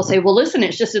 sometimes people will say, well, listen,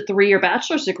 it's just a 3-year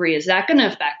bachelor's degree. Is that going to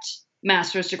affect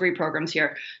master's degree programs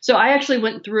here? So I actually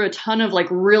went through a ton of like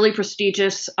really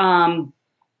prestigious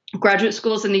graduate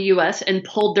schools in the U.S. and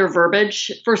pulled their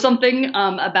verbiage for something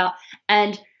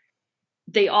and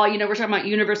they all, we're talking about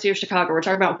University of Chicago, we're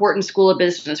talking about Wharton School of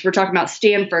Business, we're talking about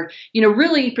Stanford,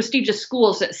 really prestigious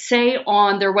schools that say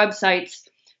on their websites,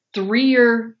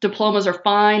 3-year diplomas are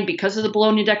fine because of the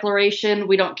Bologna Declaration.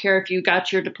 We don't care if you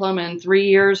got your diploma in 3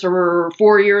 years or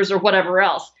 4 years or whatever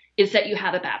else. It's that you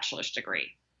have a bachelor's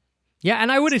degree. Yeah, and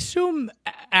I would assume,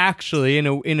 actually, in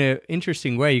a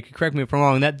interesting way, you could correct me if I'm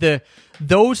wrong, that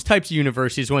those types of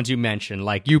universities, ones you mentioned,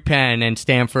 like UPenn and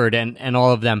Stanford and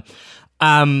all of them,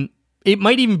 it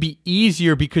might even be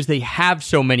easier because they have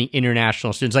so many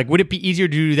international students. Like, would it be easier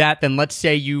to do that than, let's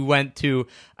say, you went to,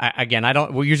 again,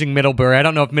 we're using Middlebury. I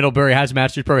don't know if Middlebury has a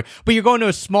master's program, but you're going to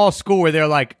a small school where they're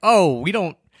like, oh, we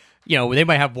don't, they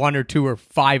might have 1 or 2 or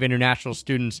 5 international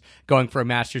students going for a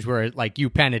master's, where like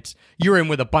UPenn, you're in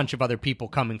with a bunch of other people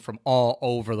coming from all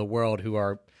over the world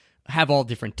who have all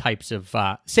different types of,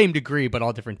 same degree, but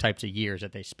all different types of years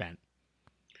that they spent.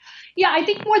 Yeah, I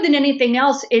think more than anything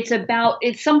else, it's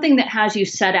something that has you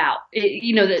set out,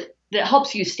 that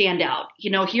helps you stand out.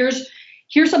 Here's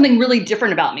something really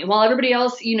different about me. While everybody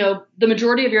else, the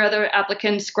majority of your other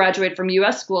applicants graduate from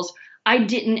U.S. schools, I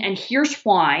didn't, and here's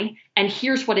why, and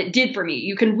here's what it did for me.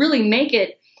 You can really make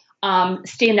it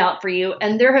stand out for you.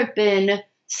 And there have been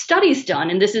studies done,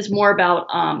 and this is more about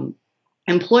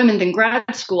employment than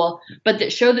grad school, but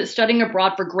that show that studying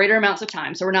abroad for greater amounts of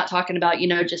time, so we're not talking about,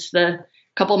 just the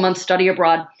couple months study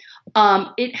abroad,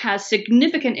 it has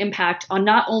significant impact on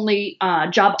not only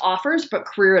job offers, but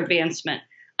career advancement.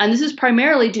 And this is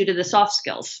primarily due to the soft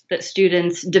skills that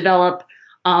students develop,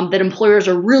 that employers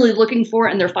are really looking for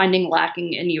and they're finding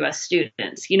lacking in U.S.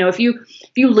 students. If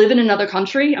you live in another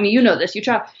country, you know this,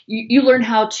 you learn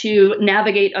how to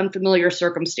navigate unfamiliar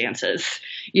circumstances.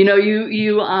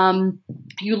 You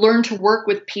learn to work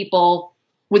with people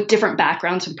with different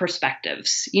backgrounds and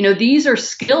perspectives. These are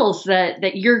skills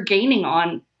that you're gaining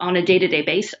on a day-to-day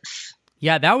basis.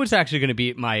 Yeah, that was actually going to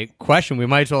be my question. We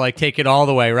might as well take it all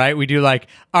the way, right? We do all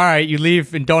right, you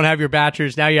leave and don't have your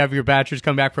bachelor's. Now you have your bachelor's,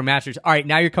 come back for master's. All right,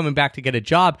 now you're coming back to get a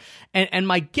job. And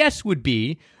my guess would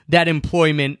be that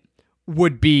employment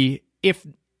would be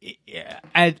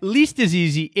at least as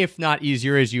easy, if not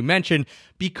easier, as you mentioned,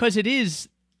 because it is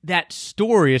that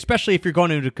story, especially if you're going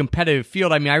into a competitive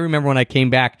field. I remember when I came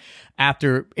back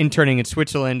after interning in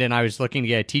Switzerland and I was looking to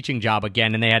get a teaching job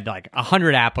again, and they had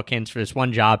 100 applicants for this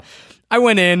one job. I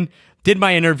went in, did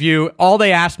my interview. All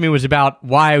they asked me was about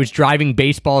why I was driving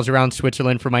baseballs around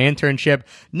Switzerland for my internship.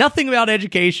 Nothing about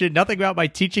education, nothing about my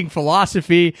teaching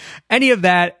philosophy, any of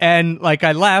that. And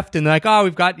I left, and they're like, oh,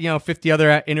 we've got 50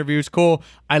 other interviews. Cool.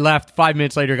 I left. 5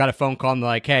 minutes later, got a phone call, and they're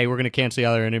like, hey, we're going to cancel the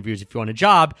other interviews if you want a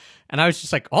job. And I was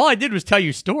just like, all I did was tell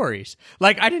you stories.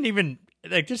 I didn't even,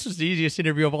 this was the easiest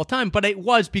interview of all time, but it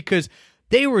was because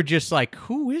they were just like,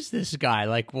 who is this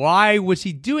guy? Why was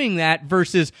he doing that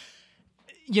versus,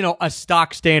 a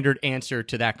stock standard answer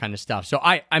to that kind of stuff. So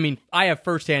I have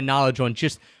firsthand knowledge on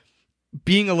just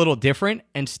being a little different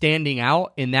and standing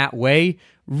out in that way,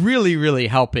 really, really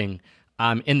helping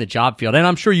in the job field. And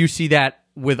I'm sure you see that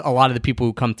with a lot of the people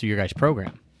who come through your guys'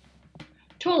 program.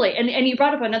 Totally. And you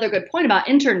brought up another good point about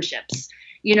internships.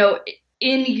 In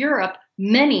Europe,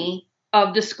 many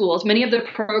of the schools, many of the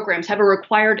programs have a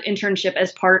required internship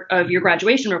as part of your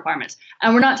graduation requirements.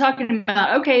 And we're not talking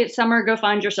about, okay, it's summer, go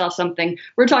find yourself something.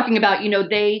 We're talking about,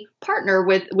 they partner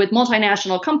with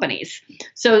multinational companies.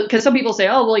 So, because some people say,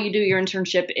 oh, well, you do your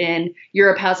internship in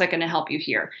Europe, how's that going to help you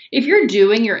here? If you're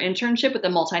doing your internship with a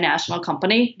multinational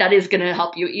company, that is going to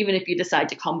help you even if you decide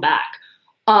to come back.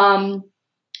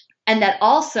 And that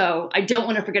also, I don't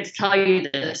want to forget to tell you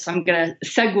this. I'm going to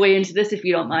segue into this if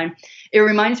you don't mind. It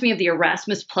reminds me of the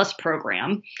Erasmus Plus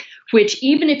program, which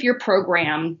even if your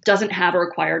program doesn't have a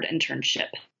required internship,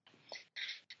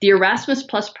 the Erasmus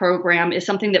Plus program is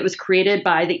something that was created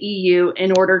by the EU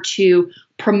in order to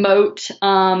promote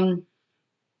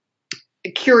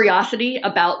curiosity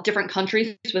about different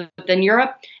countries within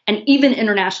Europe, and even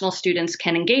international students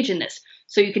can engage in this.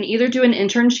 So you can either do an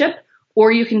internship or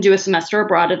you can do a semester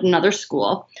abroad at another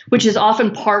school, which is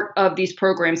often part of these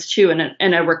programs too,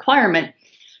 and a requirement.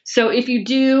 So if you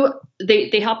do,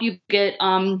 they help you get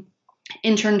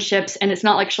internships, and it's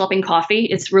not like schlepping coffee.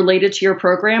 It's related to your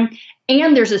program.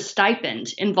 And there's a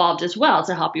stipend involved as well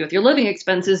to help you with your living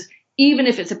expenses, even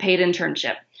if it's a paid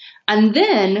internship. And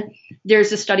then there's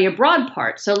the study abroad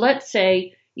part. So let's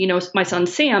say, my son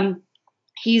Sam,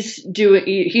 he's paying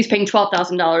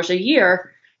 $12,000 a year.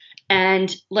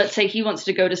 And let's say he wants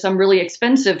to go to some really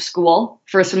expensive school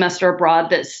for a semester abroad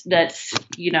that's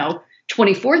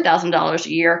 $24,000 a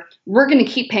year. We're going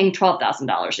to keep paying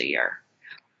 $12,000 a year.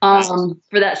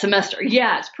 for that semester.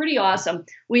 Yeah, it's pretty awesome.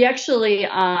 We actually,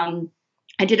 I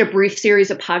did a brief series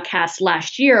of podcasts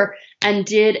last year and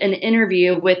did an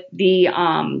interview with the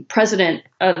president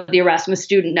of the Erasmus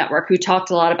Student Network, who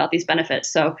talked a lot about these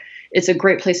benefits. So it's a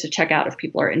great place to check out if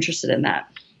people are interested in that.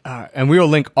 And we will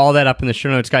link all that up in the show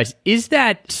notes, guys. Is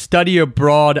that study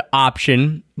abroad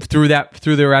option through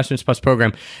the Erasmus Plus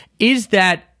program, is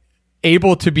that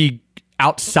able to be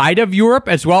outside of Europe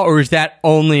as well, or is that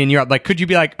only in Europe? Like, could you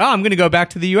be like, oh, I'm going to go back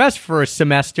to the US for a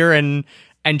semester and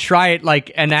try it,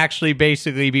 like, and actually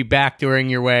basically be back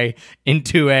during your way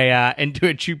into a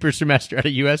cheaper semester at a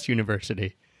US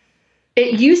university?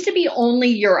 It used to be only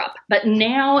Europe, but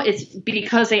now it's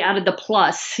because they added the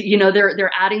plus. You know,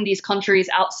 they're adding these countries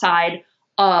outside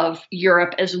of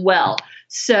Europe as well.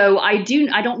 So I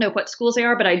don't know what schools they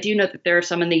are, but I do know that there are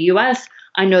some in the US.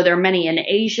 I know there are many in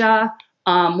Asia.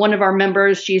 One of our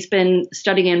members, she's been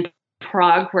studying in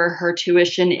Prague, where her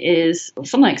tuition is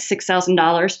something like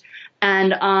 $6,000,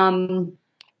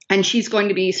 and she's going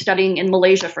to be studying in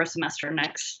Malaysia for a semester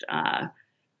next,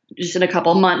 just in a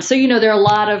couple of months. So, you know, there are a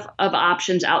lot of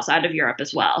options outside of Europe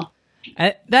as well.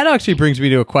 That actually brings me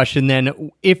to a question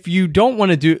then. If you don't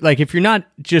want to do, like, if you're not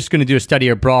just going to do a study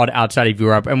abroad outside of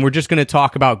Europe, and we're just going to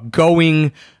talk about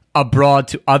going abroad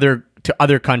to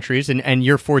other countries, and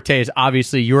your forte is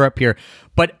obviously Europe here,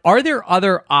 but are there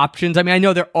other options? I mean, I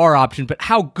know there are options, but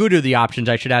how good are the options,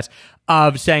 I should ask,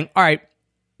 of saying, all right,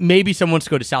 maybe someone wants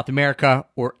to go to South America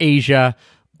or Asia,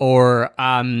 or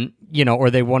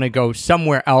or they want to go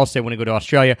somewhere else, they want to go to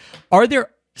Australia. Are there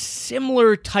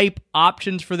similar type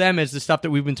options for them as the stuff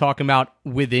that we've been talking about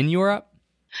within Europe?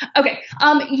 Okay.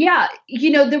 Yeah. You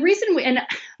know, the reason and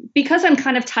because I'm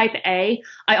kind of type A,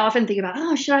 I often think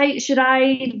about, should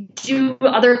I do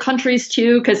other countries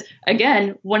too? Because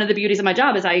again, one of the beauties of my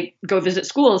job is I go visit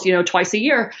schools, twice a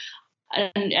year,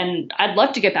 and I'd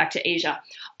love to get back to Asia.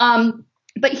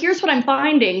 But here's what I'm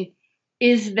finding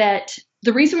is that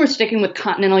the reason we're sticking with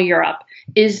continental Europe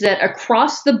is that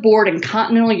across the board in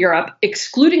continental Europe,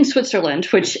 excluding Switzerland,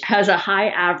 which has a high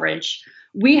average,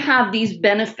 we have these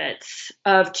benefits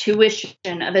of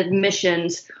tuition, of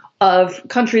admissions, of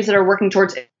countries that are working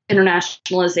towards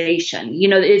internationalization.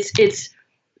 It's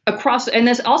across, and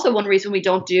there's also one reason we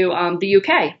don't do the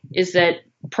UK is that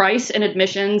price and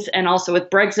admissions, and also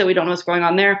with Brexit, we don't know what's going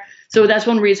on there. So that's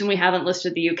one reason we haven't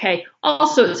listed the UK.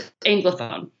 Also, it's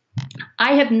Anglophone.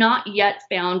 I have not yet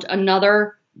found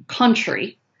another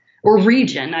country or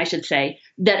region, I should say,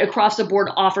 that across the board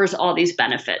offers all these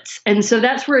benefits. And so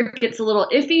that's where it gets a little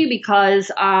iffy because,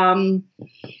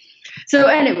 so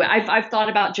anyway, I've thought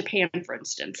about Japan, for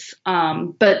instance,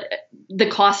 but the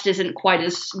cost isn't quite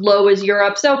as low as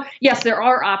Europe. So yes, there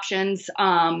are options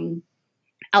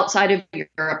outside of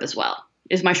Europe as well,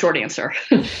 is my short answer.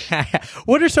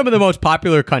 What are some of the most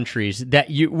popular countries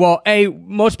that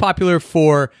most popular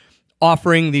for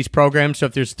offering these programs? So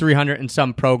if there's 300 and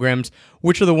some programs,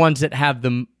 which are the ones that have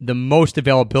the most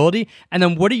availability? And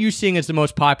then what are you seeing as the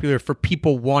most popular for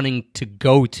people wanting to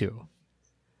go to?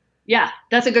 Yeah,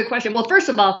 that's a good question. Well, first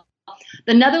of all,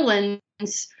 the Netherlands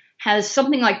has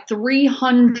something like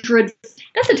 300.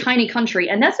 That's a tiny country,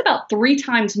 and that's about 3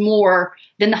 times more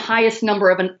than the highest number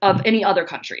of any other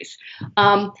countries.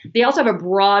 They also have a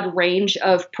broad range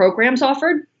of programs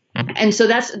offered. And so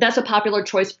that's a popular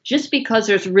choice just because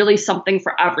there's really something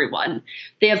for everyone.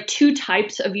 They have 2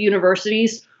 types of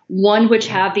universities, one which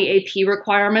have the AP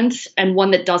requirements and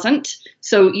one that doesn't.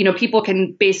 So, people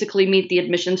can basically meet the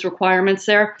admissions requirements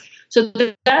there. So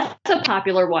that's a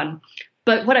popular one.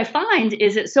 But what I find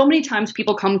is that so many times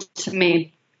people come to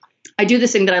me, I do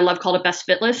this thing that I love called a best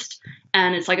fit list.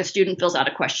 And it's like a student fills out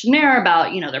a questionnaire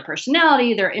about, their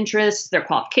personality, their interests, their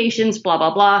qualifications, blah,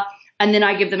 blah, blah. And then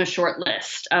I give them a short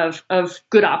list of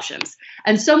good options.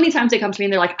 And so many times they come to me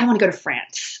and they're like, I want to go to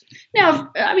France.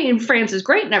 Now, I mean, France is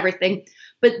great and everything,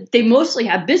 but they mostly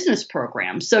have business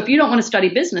programs. So if you don't want to study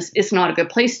business, it's not a good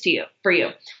place for you.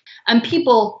 And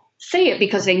people say it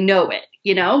because they know it,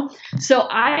 So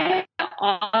I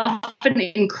often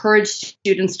encourage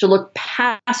students to look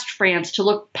past France, to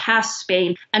look past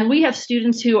Spain. And we have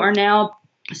students who are now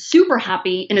super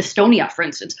happy in Estonia, for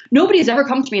instance. Nobody's ever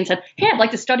come to me and said, hey, I'd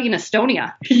like to study in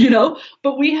Estonia,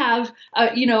 but we have,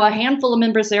 a handful of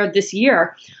members there this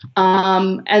year.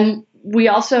 And we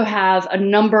also have a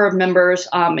number of members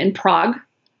in Prague.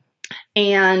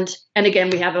 And again,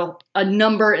 we have a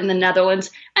number in the Netherlands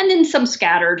and then some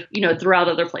scattered, throughout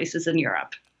other places in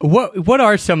Europe. What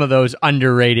are some of those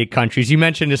underrated countries? You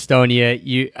mentioned Estonia.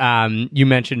 You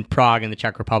mentioned Prague and the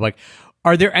Czech Republic.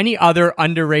 Are there any other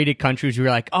underrated countries where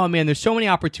you're like, oh man, there's so many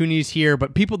opportunities here,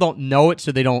 but people don't know it,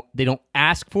 so they don't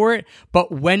ask for it.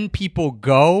 But when people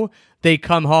go, they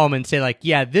come home and say like,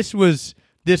 yeah, this was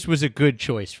a good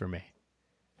choice for me.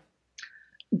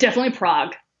 Definitely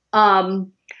Prague. I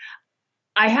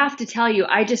have to tell you,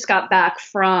 I just got back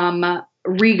from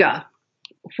Riga,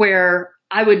 where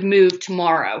I would move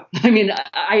tomorrow. I mean,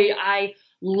 I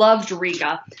loved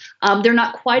Riga. They're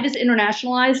not quite as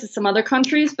internationalized as some other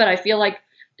countries, but I feel like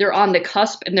they're on the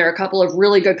cusp, and there are a couple of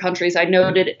really good countries. I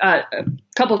noted a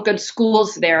couple of good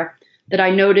schools there that I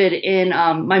noted in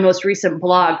my most recent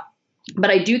blog.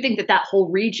 But I do think that whole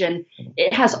region,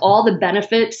 it has all the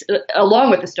benefits,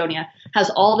 along with Estonia, has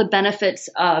all the benefits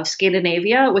of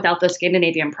Scandinavia without the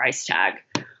Scandinavian price tag,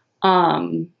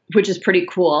 which is pretty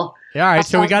cool. Yeah, all right,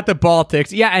 so we got the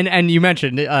Baltics. Yeah, and you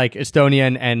mentioned like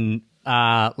Estonia and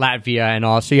Latvia and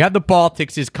all. So you have the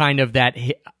Baltics is kind of that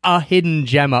a hidden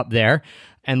gem up there.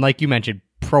 And like you mentioned,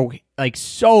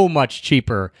 so much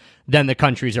cheaper than the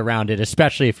countries around it,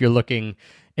 especially if you're looking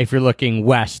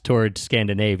west towards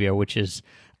Scandinavia, which is,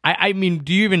 I mean,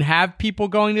 do you even have people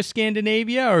going to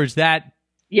Scandinavia, or is that?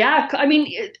 Yeah, I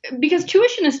mean, because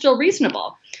tuition is still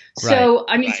reasonable. So,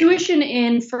 I mean,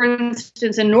 tuition for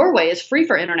instance, in Norway is free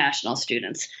for international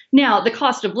students. Now, the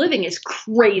cost of living is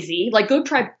crazy. Like, go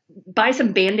buy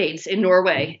some Band-Aids in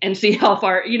Norway and see how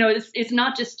far, it's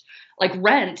not just like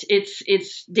rent,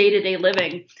 it's day-to-day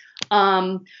living.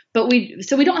 But we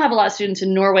don't have a lot of students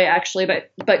in Norway actually,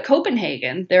 but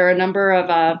Copenhagen, there are a number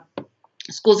of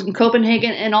schools in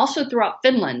Copenhagen and also throughout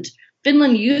Finland.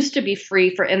 Finland used to be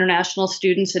free for international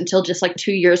students until just like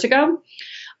 2 years ago.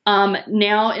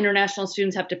 Now international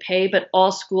students have to pay, but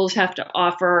all schools have to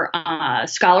offer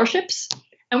scholarships.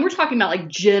 And we're talking about like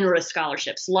generous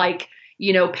scholarships, like,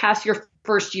 pass your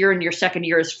first year and your second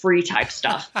year is free type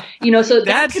stuff. So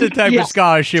that's the type of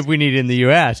scholarship we need in the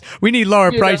U.S. We need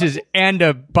lower prices and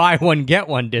a buy one, get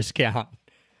one discount.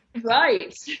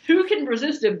 Right. Who can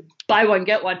resist a buy one,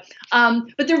 get one?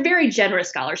 But they're very generous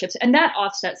scholarships, and that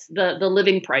offsets the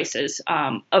living prices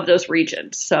of those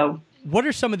regions. So what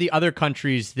are some of the other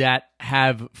countries that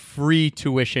have free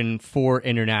tuition for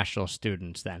international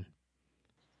students then?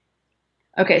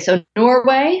 Okay, so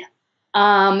Norway,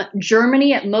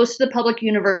 Germany at most of the public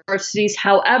universities.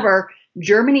 However,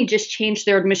 Germany just changed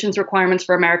their admissions requirements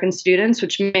for American students,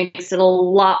 which makes it a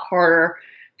lot harder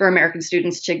for American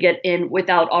students to get in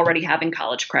without already having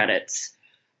college credits.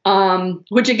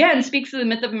 Which again speaks to the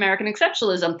myth of American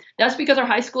exceptionalism. That's because our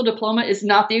high school diploma is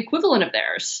not the equivalent of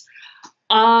theirs.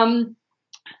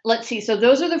 Let's see. So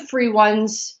those are the free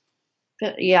ones.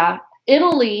 Yeah.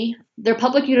 Italy, their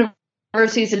public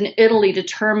universities in Italy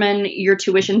determine your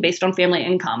tuition based on family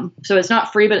income. So it's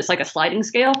not free, but it's like a sliding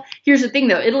scale. Here's the thing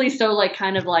though. Italy's so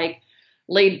kind of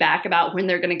laid back about when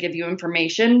they're going to give you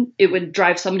information. It would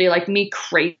drive somebody like me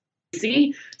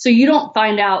crazy. So you don't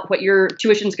find out what your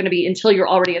tuition is going to be until you're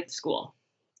already at the school.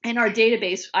 In our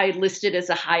database, I listed as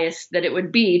the highest that it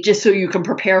would be, just so you can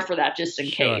prepare for that, just in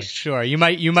case. Sure. You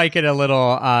might get a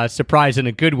little surprise in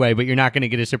a good way, but you're not going to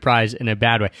get a surprise in a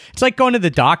bad way. It's like going to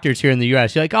the doctors here in the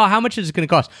U.S. You're like, oh, how much is it going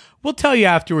to cost? We'll tell you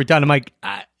after we're done. I'm like,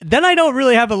 then I don't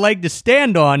really have a leg to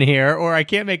stand on here, or I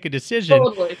can't make a decision.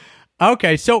 Totally.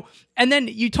 Okay, so, and then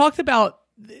you talked about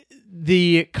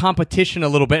the competition a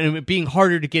little bit and it being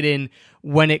harder to get in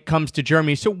when it comes to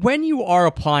Germany. So when you are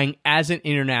applying as an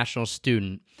international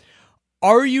student,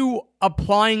 are you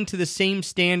applying to the same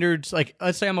standards? Like,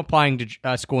 let's say I'm applying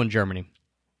to school in Germany.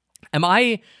 Am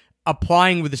I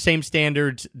applying with the same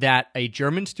standards that a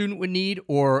German student would need,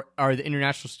 or are the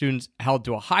international students held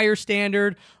to a higher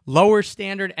standard, lower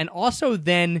standard? And also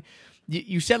then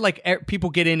you said people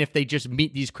get in if they just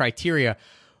meet these criteria,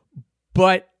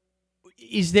 but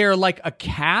is there a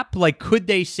cap? Could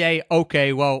they say,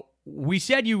 okay, well, we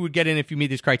said you would get in if you meet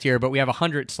this criteria, but we have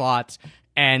 100 slots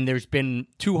and there's been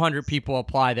 200 people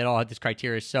apply that all had this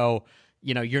criteria. So,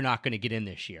 you're not going to get in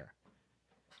this year.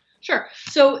 Sure.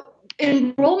 So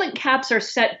enrollment caps are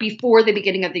set before the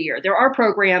beginning of the year. There are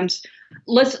programs.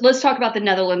 Let's talk about the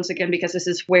Netherlands again, because this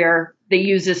is where they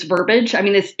use this verbiage. I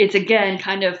mean, it's again,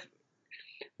 kind of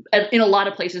in a lot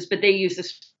of places, but they use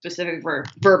this specific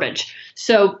verbiage.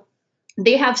 So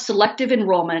they have selective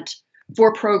enrollment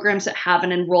for programs that have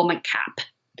an enrollment cap.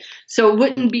 So it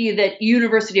wouldn't be that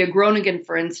University of Groningen,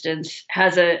 for instance,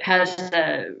 has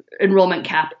a enrollment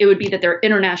cap. It would be that their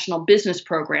international business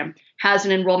program has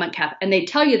an enrollment cap, and they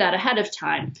tell you that ahead of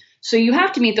time. So you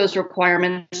have to meet those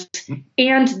requirements,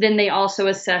 and then they also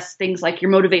assess things like your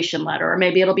motivation letter, or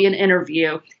maybe it'll be an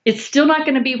interview. It's still not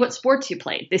going to be what sports you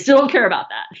played. They still don't care about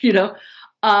that,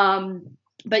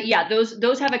 But yeah,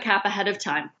 those have a cap ahead of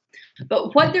time.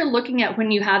 But what they're looking at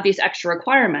when you have these extra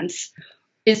requirements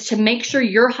is to make sure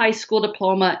your high school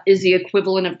diploma is the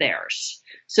equivalent of theirs.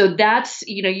 So that's,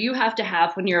 you have to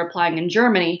have, when you're applying in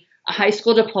Germany, a high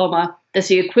school diploma that's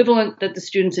the equivalent that the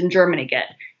students in Germany get.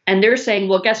 And they're saying,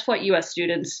 well, guess what, US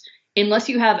students, unless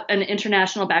you have an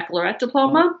international baccalaureate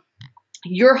diploma,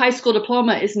 your high school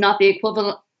diploma is not the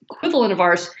equivalent of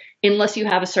ours unless you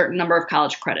have a certain number of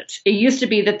college credits. It used to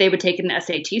be that they would take an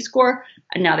SAT score,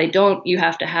 and now they don't. You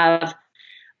have to have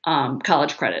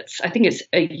college credits. I think it's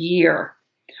a year.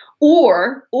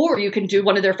 Or you can do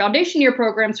one of their foundation year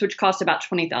programs, which costs about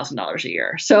 $20,000 a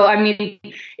year. So, I mean,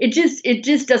 it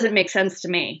just doesn't make sense to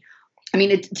me. I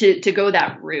mean, to go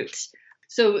that route.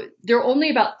 So there are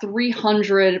only about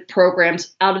 300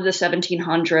 programs out of the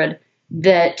 1,700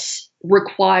 that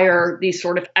require these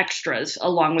sort of extras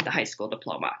along with the high school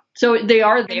diploma. So they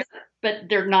are there, but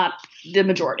they're not the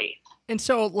majority. And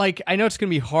so, like, I know it's going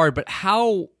to be hard, but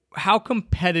how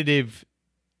competitive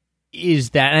is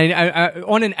that? And I,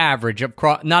 on an average,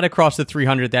 not across the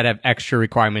 300 that have extra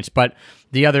requirements, but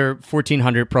the other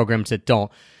 1,400 programs that don't.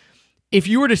 If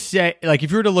you were to say, like,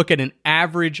 if you were to look at an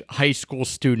average high school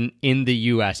student in the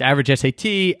U.S., average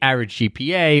SAT, average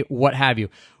GPA, what have you,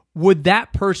 would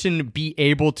that person be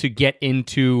able to get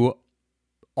into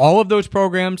all of those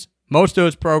programs, most of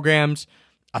those programs,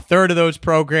 a third of those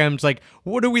programs? Like,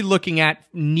 what are we looking at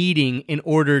needing in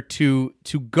order to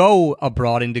go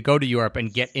abroad and to go to Europe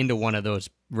and get into one of those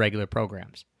regular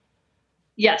programs?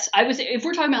 Yes, if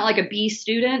we're talking about like a B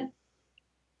student,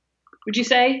 would you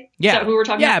say? Yeah. Is that who we're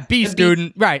talking about? Yeah, B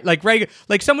student, right? Like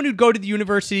like someone who'd go to the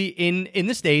university in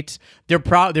the States. They're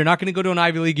not going to go to an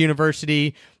Ivy League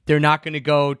university. They're not going to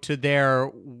go to their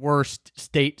worst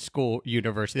state school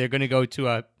university. They're going to go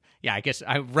to I guess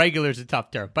regular is a tough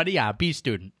term, but yeah, B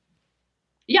student.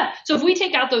 Yeah. So if we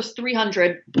take out those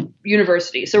 300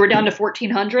 universities, so we're down to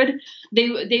 1,400,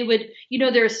 they would,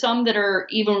 there's some that are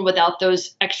even without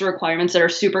those extra requirements that are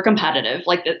super competitive,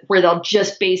 like where they'll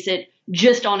just base it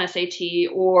just on SAT,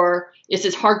 or it's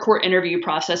this hardcore interview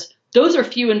process. Those are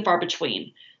few and far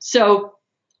between. So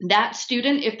that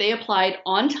student, if they applied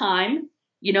on time,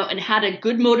 and had a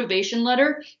good motivation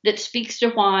letter that speaks to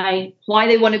why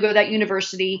they want to go to that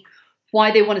university,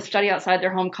 why they want to study outside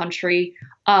their home country,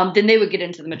 then they would get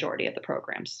into the majority of the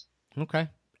programs. Okay.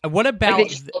 What about... Like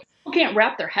people can't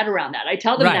wrap their head around that. I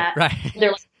tell them that. Right.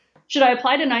 They're like, should I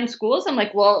apply to 9 schools? I'm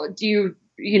like, well, do you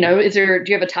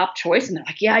have a top choice? And they're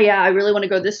like, yeah, I really want to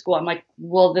go to this school. I'm like,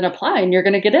 well, then apply and you're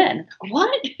going to get in.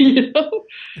 What?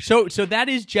 So that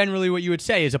is generally what you would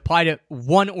say, is apply to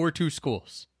 1 or 2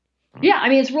 schools. Yeah, I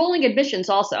mean, it's rolling admissions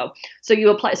also. So you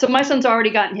apply. So my son's already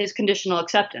gotten his conditional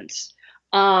acceptance.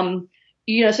 So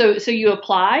you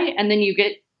apply and then you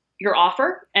get your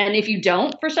offer. And if you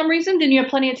don't, for some reason, then you have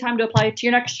plenty of time to apply to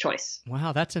your next choice.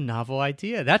 Wow, that's a novel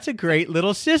idea. That's a great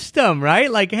little system,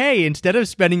 right? Like, hey, instead of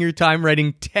spending your time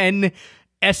writing 10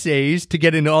 essays to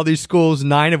get into all these schools,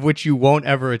 9 of which you won't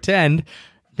ever attend,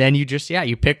 then you just,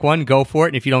 you pick one, go for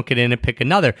it. And if you don't get in, pick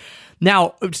another.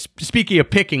 Now, speaking of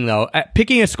picking, though,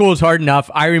 picking a school is hard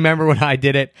enough. I remember when I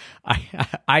did it,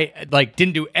 I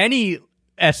didn't do any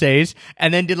essays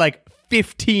and then did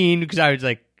 15 because I was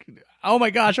like, oh my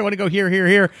gosh, I want to go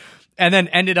here. And then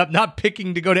ended up not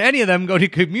picking to go to any of them, go to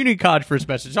community college for a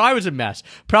semester. So I was a mess.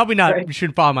 Probably not, right. You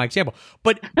shouldn't follow my example.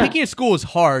 But picking a school is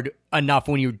hard enough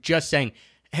when you're just saying,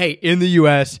 hey, in the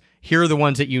U.S., here are the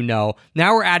ones that you know.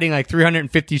 Now we're adding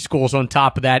 350 schools on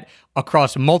top of that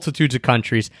across multitudes of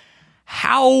countries.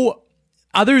 How,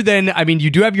 other than, you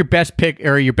do have your best pick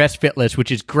or your best fit list,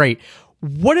 which is great.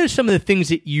 What are some of the things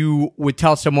that you would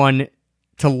tell someone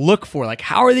to look for? Like,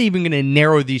 how are they even going to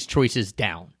narrow these choices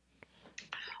down?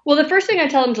 Well, the first thing I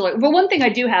tell them to look, well, one thing I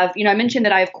do have, I mentioned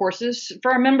that I have courses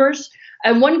for our members.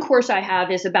 And one course I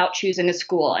have is about choosing a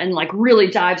school and really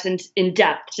dives in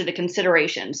depth to the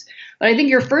considerations. But I think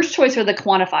your first choice are the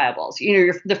quantifiables.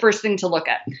 The first thing to look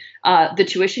at, the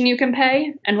tuition you can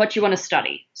pay and what you want to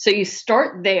study. So you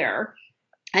start there,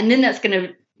 and then that's going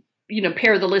to,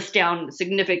 pare the list down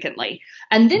significantly.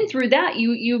 And then through that,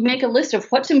 you make a list of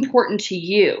what's important to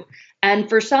you. And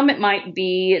for some, it might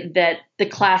be that the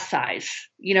class size,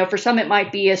 for some, it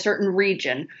might be a certain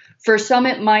region. For some,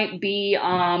 it might be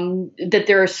that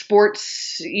there are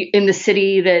sports in the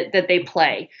city that they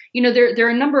play. There are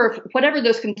a number of, whatever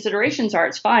those considerations are,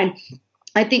 it's fine.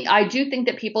 I do think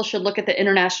that people should look at the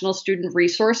international student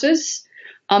resources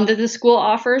that the school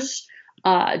offers.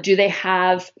 Do they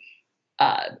have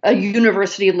a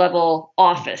university level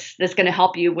office that's going to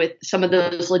help you with some of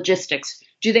those logistics?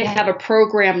 Do they have a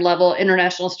program level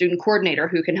international student coordinator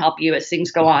who can help you as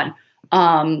things go on?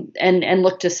 And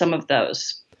look to some of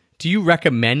those. do you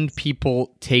recommend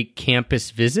people take campus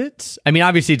visits? I mean,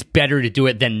 obviously it's better to do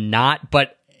it than not,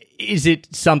 but is it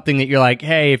something that you're like,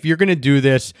 hey, if you're going to do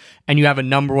this and you have a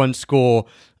number one school,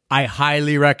 I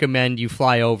highly recommend you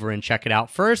fly over and check it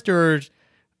out first? Or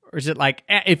is it like,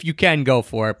 if you can, go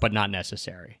for it, but not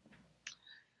necessary?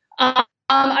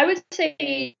 I would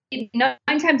say 9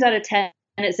 times out of 10,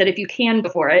 it said if you can, go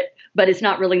for it, but it's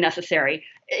not really necessary.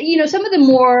 Some of the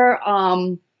more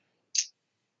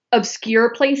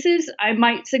obscure places I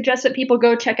might suggest that people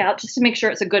go check out just to make sure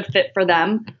it's a good fit for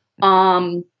them.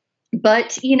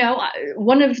 But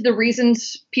one of the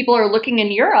reasons people are looking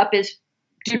in Europe is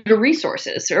due to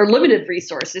resources or limited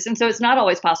resources. And so it's not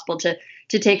always possible to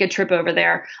take a trip over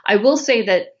there. I will say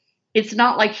that it's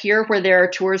not like here where there are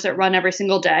tours that run every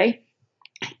single day.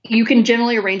 You can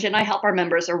generally arrange it, and I help our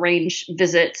members arrange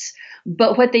visits.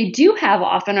 But what they do have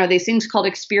often are these things called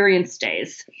experience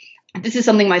days. This is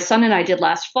something my son and I did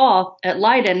last fall at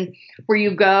Leiden, where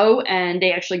you go and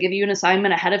they actually give you an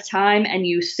assignment ahead of time and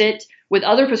you sit with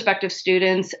other prospective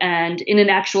students and in an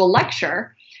actual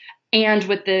lecture and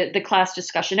with the class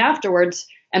discussion afterwards,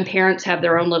 and parents have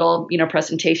their own little,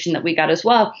 presentation that we got as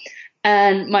well.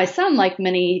 And my son, like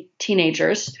many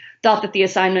teenagers, thought that the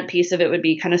assignment piece of it would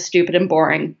be kind of stupid and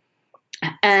boring,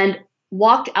 and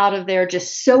walked out of there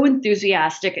just so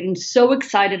enthusiastic and so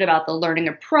excited about the learning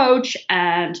approach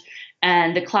and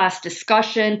the class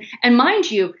discussion. And mind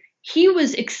you, he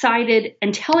was excited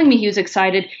and telling me he was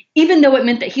excited, even though it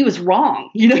meant that he was wrong.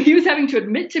 He was having to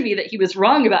admit to me that he was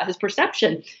wrong about his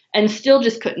perception and still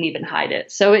just couldn't even hide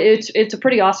it. So it's a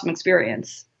pretty awesome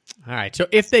experience. All right. So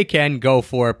if they can, go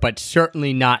for it, but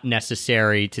certainly not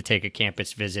necessary to take a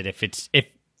campus visit if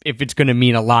it's going to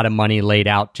mean a lot of money laid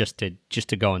out just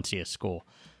to go and see a school.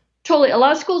 Totally. A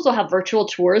lot of schools will have virtual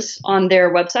tours on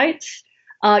their websites.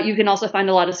 You can also find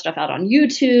a lot of stuff out on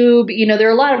YouTube. There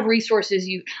are a lot of resources.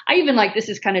 I even this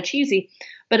is kind of cheesy,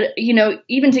 but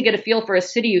even to get a feel for a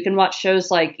city, you can watch shows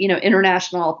like,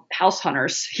 International House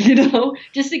Hunters,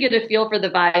 just to get a feel for the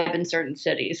vibe in certain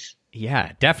cities.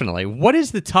 Yeah, definitely. What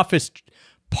is the toughest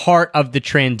part of the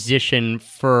transition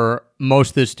for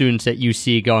most of the students that you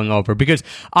see going over? Because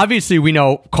obviously we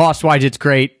know cost-wise it's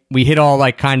great. We hit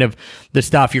all kind of the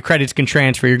stuff. Your credits can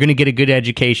transfer. You're going to get a good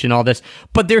education, all this.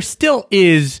 But there still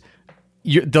is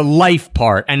the life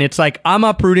part. And it's like I'm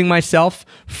uprooting myself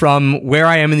from where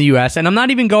I am in the U.S. and I'm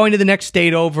not even going to the next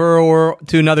state over or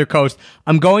to another coast.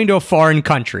 I'm going to a foreign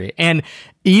country. And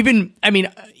even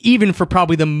for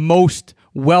probably the most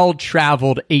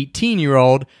well-traveled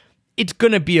 18-year-old, it's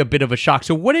going to be a bit of a shock.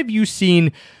 So what have you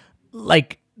seen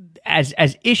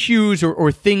as issues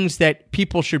or things that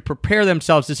people should prepare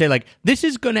themselves to say, this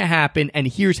is going to happen and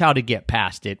here's how to get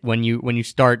past it when you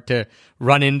start to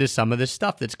run into some of this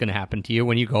stuff that's going to happen to you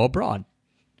when you go abroad?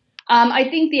 I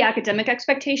think the academic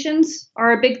expectations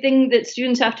are a big thing that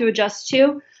students have to adjust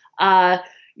to.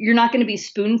 You're not going to be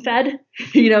spoon-fed,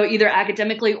 either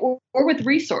academically or with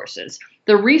resources.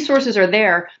 The resources are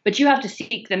there, but you have to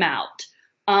seek them out.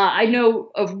 I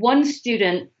know of one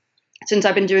student, since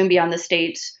I've been doing Beyond the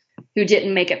States, who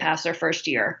didn't make it past their first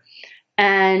year.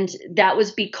 And that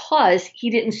was because he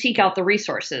didn't seek out the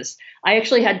resources. I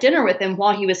actually had dinner with him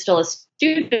while he was still a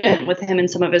student with him and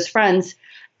some of his friends.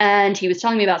 And he was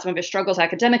telling me about some of his struggles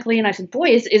academically. And I said, boy,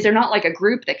 is there not a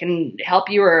group that can help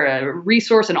you or a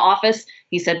resource, an office?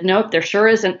 He said, nope, there sure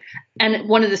isn't. And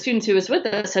one of the students who was with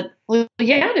us said, well,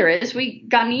 yeah, there is. We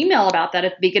got an email about that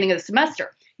at the beginning of the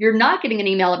semester. You're not getting an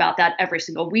email about that every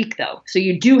single week, though. So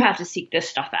you do have to seek this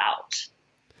stuff out.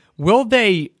 Will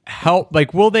they help?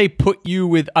 Will they put you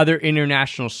with other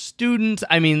international students?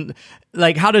 I mean,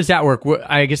 how does that work?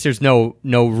 I guess there's no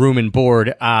room and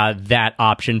board, that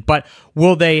option, but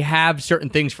will they have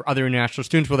certain things for other international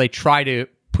students? Will they try to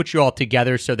put you all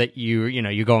together so that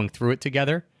you're going through it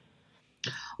together?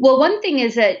 Well, one thing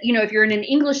is that, if you're in an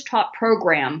English taught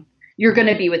program, you're going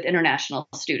to be with international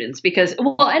students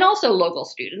and also local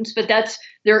students, but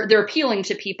they're appealing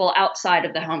to people outside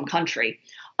of the home country.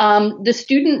 The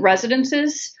student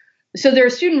residences, so there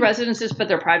are student residences, but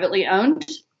they're privately owned.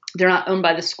 They're not owned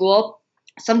by the school.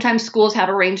 Sometimes schools have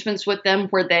arrangements with them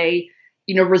where they,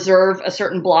 reserve a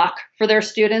certain block for their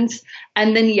students.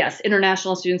 And then, yes,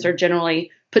 international students are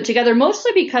generally put together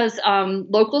mostly because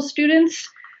local students,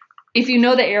 if you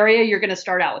know the area, you're going to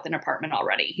start out with an apartment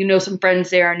already. Some friends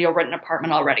there and you'll rent an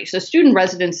apartment already. So student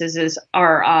residences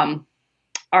are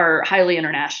highly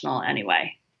international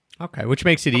anyway. Okay, which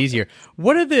makes it easier.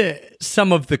 What are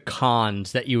some of the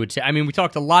cons that you would say? I mean, we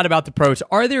talked a lot about the pros.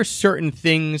 Are there certain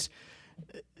things,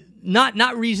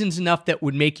 not reasons enough that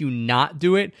would make you not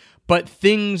do it, but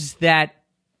things that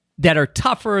are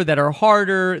tougher, that are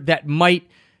harder, that might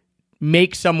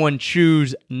make someone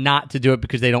choose not to do it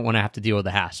because they don't want to have to deal with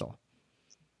the hassle?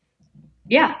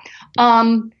 Yeah.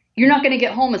 You're not going to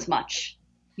get home as much.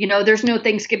 There's no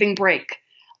Thanksgiving break.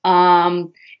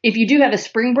 If you do have a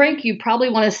spring break, you probably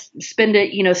want to spend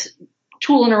it,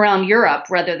 tooling around Europe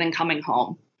rather than coming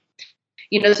home.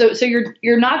 So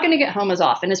you're not going to get home as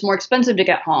often. It's more expensive to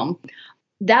get home.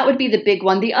 That would be the big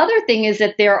one. The other thing is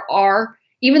that there are,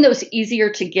 even though it's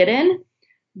easier to get in,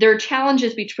 there are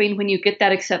challenges between when you get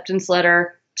that acceptance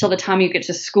letter till the time you get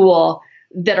to school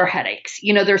that are headaches.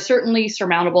 They're certainly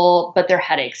surmountable, but they're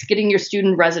headaches. Getting your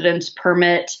student residence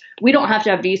permit. We don't have to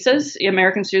have visas.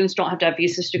 American students don't have to have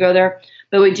visas to go there,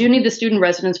 but we do need the student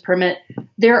residence permit.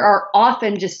 There are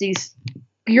often just these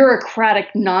bureaucratic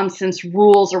nonsense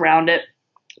rules around it.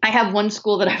 I have one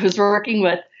school that I was working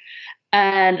with,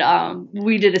 and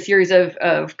we did a series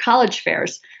of college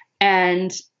fairs,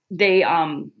 and we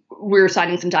were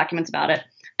signing some documents about it.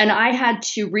 And I had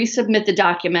to resubmit the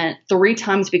document 3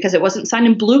 times because it wasn't signed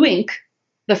in blue ink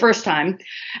the first time.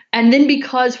 And then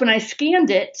because when I scanned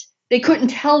it, they couldn't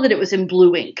tell that it was in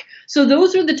blue ink. So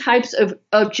those are the types of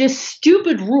just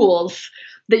stupid rules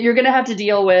that you're going to have to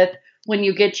deal with when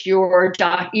you get your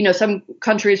some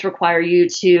countries require you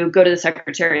to go to the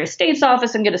Secretary of State's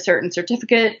office and get a certain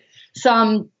certificate.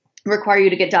 Some require you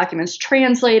to get documents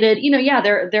translated.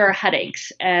 There are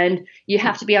headaches, and you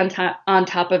have to be on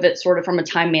top of it sort of from a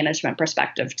time management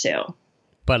perspective too.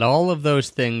 But all of those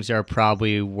things are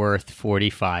probably worth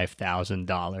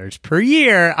 $45,000 per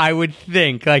year, I would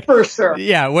think. For sure.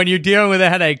 Yeah, when you're dealing with a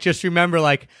headache, just remember,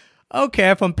 okay,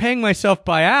 if I'm paying myself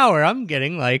by hour, I'm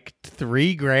getting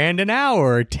 $3,000 an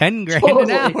hour or $10,000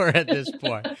 an hour at this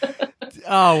point.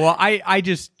 Oh, well, I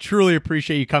just truly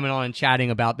appreciate you coming on and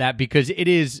chatting about that, because it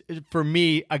is, for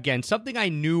me, again, something I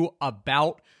knew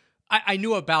about. I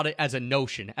knew about it as a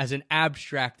notion, as an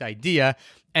abstract idea,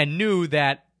 and knew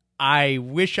that I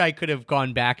wish I could have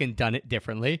gone back and done it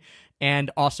differently.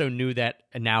 And also knew that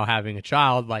now having a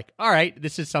child, all right,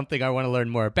 this is something I want to learn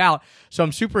more about. So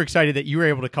I'm super excited that you were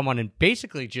able to come on and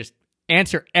basically just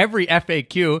answer every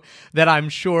FAQ that I'm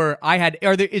sure I had.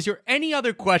 Is there any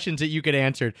other questions that you could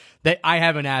answer that I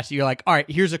haven't asked? You're all right,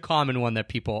 here's a common one that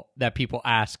people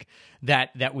ask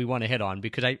that we want to hit on,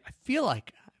 because I feel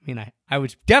I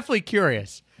was definitely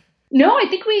curious. No, I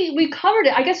think we covered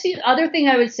it. I guess the other thing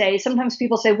I would say, sometimes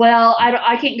people say, well,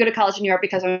 I can't go to college in Europe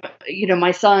because I'm,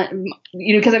 my son,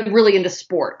 because I'm really into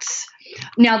sports.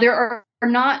 Now, there are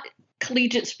not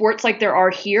collegiate sports like there are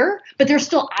here, but there's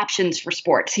still options for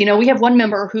sports. We have one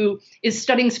member who is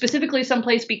studying specifically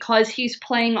someplace because he's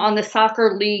playing on the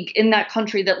soccer league in that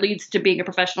country that leads to being a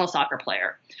professional soccer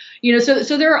player.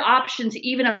 So there are options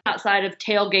even outside of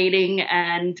tailgating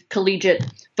and collegiate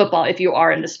football if you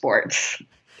are into sports.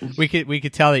 We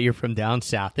could tell that you're from down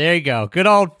south. There you go. Good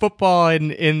old football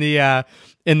in the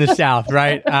South,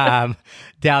 right?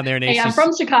 Down there in Hey, I'm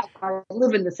from Chicago. I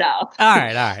live in the South. All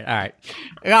right.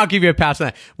 I'll give you a pass on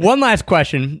that. One last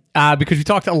question, because we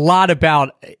talked a lot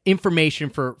about information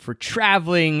for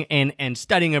traveling and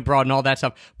studying abroad and all that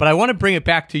stuff. But I want to bring it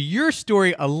back to your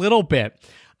story a little bit.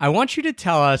 I want you to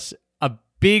tell us a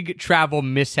big travel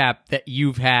mishap that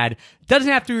you've had.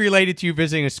 Doesn't have to be related to you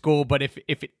visiting a school, but if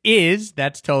it is,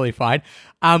 that's totally fine.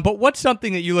 But what's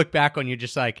something that you look back on, you're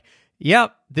just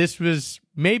yep, this was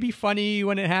maybe funny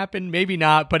when it happened, maybe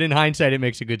not, but in hindsight, it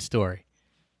makes a good story?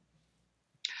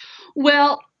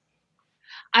 Well,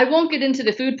 I won't get into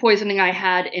the food poisoning I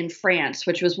had in France,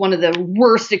 which was one of the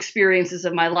worst experiences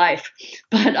of my life.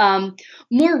 But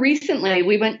more recently,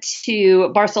 we went to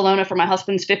Barcelona for my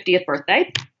husband's 50th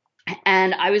birthday.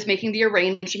 And I was making the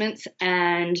arrangements,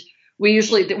 and we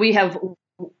have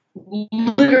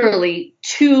literally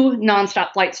 2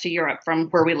 nonstop flights to Europe from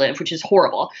where we live, which is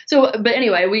horrible. So, but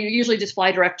anyway, we usually just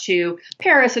fly direct to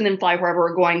Paris and then fly wherever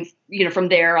we're going, from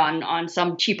there on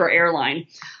some cheaper airline.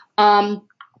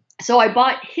 So I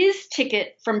bought his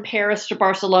ticket from Paris to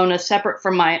Barcelona separate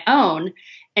from my own,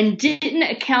 and didn't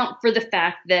account for the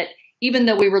fact that even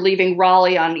though we were leaving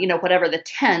Raleigh on, the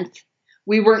 10th,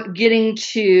 we weren't getting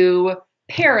to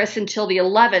Paris until the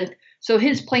 11th. So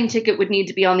his plane ticket would need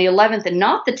to be on the 11th and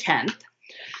not the 10th.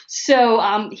 So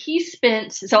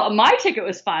so my ticket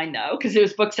was fine though, because it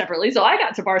was booked separately. So I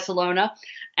got to Barcelona,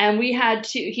 and he had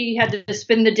to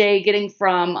spend the day getting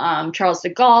from Charles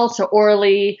de Gaulle to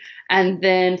Orly, and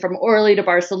then from Orly to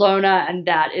Barcelona. And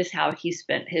that is how he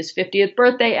spent his 50th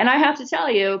birthday. And I have to tell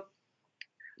you,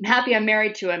 I'm happy I'm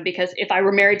married to him, because if I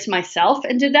were married to myself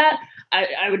and did that,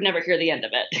 I would never hear the end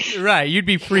of it. Right. You'd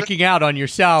be freaking out on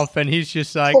yourself. And he's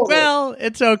just like, Totally. well,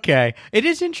 it's okay. It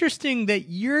is interesting that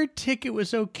your ticket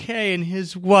was okay and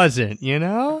his wasn't, you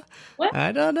know? Well,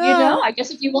 I don't know. You know, I guess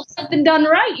if you want something done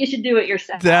right, you should do it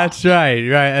yourself. That's right.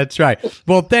 That's right.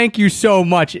 Well, thank you so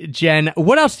much, Jen.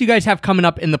 What else do you guys have coming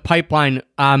up in the pipeline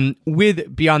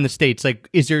with Beyond the States? Like,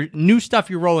 is there new stuff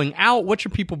you're rolling out? What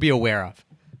should people be aware of?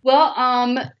 Well,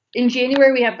 in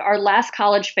January, we have our last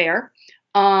college fair,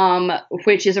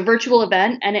 which is a virtual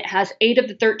event, and it has 8 of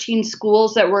the 13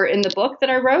 schools that were in the book that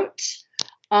I wrote.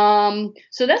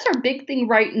 So that's our big thing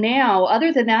right now.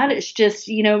 Other than that, it's just,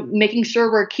 making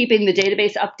sure we're keeping the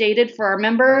database updated for our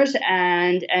members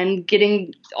and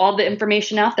getting all the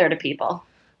information out there to people.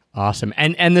 Awesome.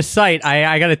 And the site,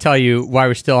 I got to tell you why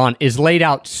we're still on, is laid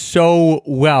out so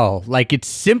well. Like, it's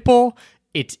simple.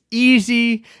 It's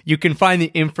easy. You can find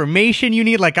the information you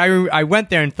need. Like, I went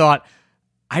there and thought,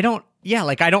 I don't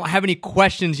have any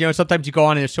questions. Sometimes you go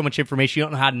on and there's so much information, you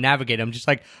don't know how to navigate. I'm just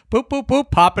like, boop, boop,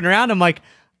 boop, popping around. I'm like,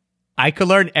 I could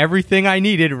learn everything I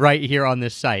needed right here on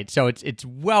this site. So it's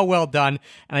well done.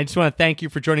 And I just want to thank you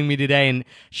for joining me today and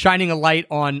shining a light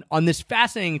on this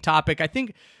fascinating topic. I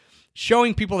think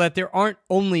showing people that there aren't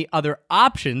only other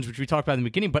options, which we talked about in the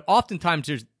beginning, but oftentimes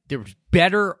there's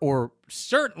better or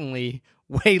certainly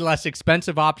way less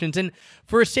expensive options. And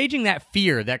for assuaging that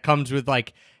fear that comes with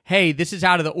like, hey, this is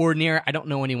out of the ordinary. I don't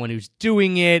know anyone who's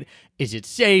doing it. Is it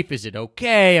safe? Is it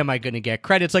okay? Am I going to get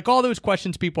credits? Like all those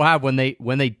questions people have when they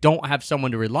don't have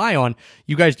someone to rely on.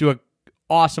 You guys do an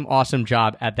awesome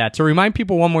job at that. So remind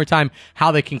people one more time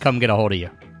how they can come get a hold of you.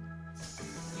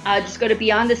 Just go to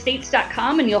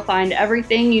beyondthestates.com and you'll find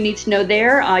everything you need to know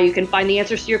there. You can find the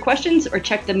answers to your questions or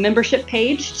check the membership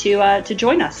page to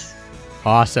join us.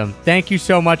 Awesome. Thank you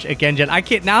so much again, Jen.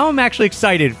 Now I'm actually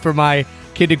excited for my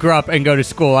kid to grow up and go to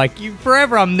school. Like,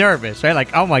 forever I'm nervous, right?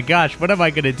 Like, oh my gosh, what am I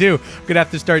going to do? I'm going to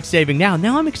have to start saving now.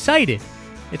 Now I'm excited.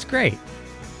 It's great.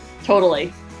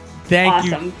 Totally. Thank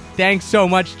you. Awesome. Thanks so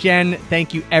much, Jen.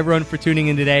 Thank you, everyone, for tuning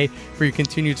in today, for your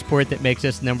continued support that makes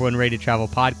us the #1 rated travel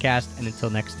podcast. And until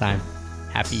next time,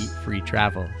 happy free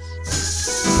travels.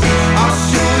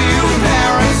 I'll show you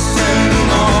Paris.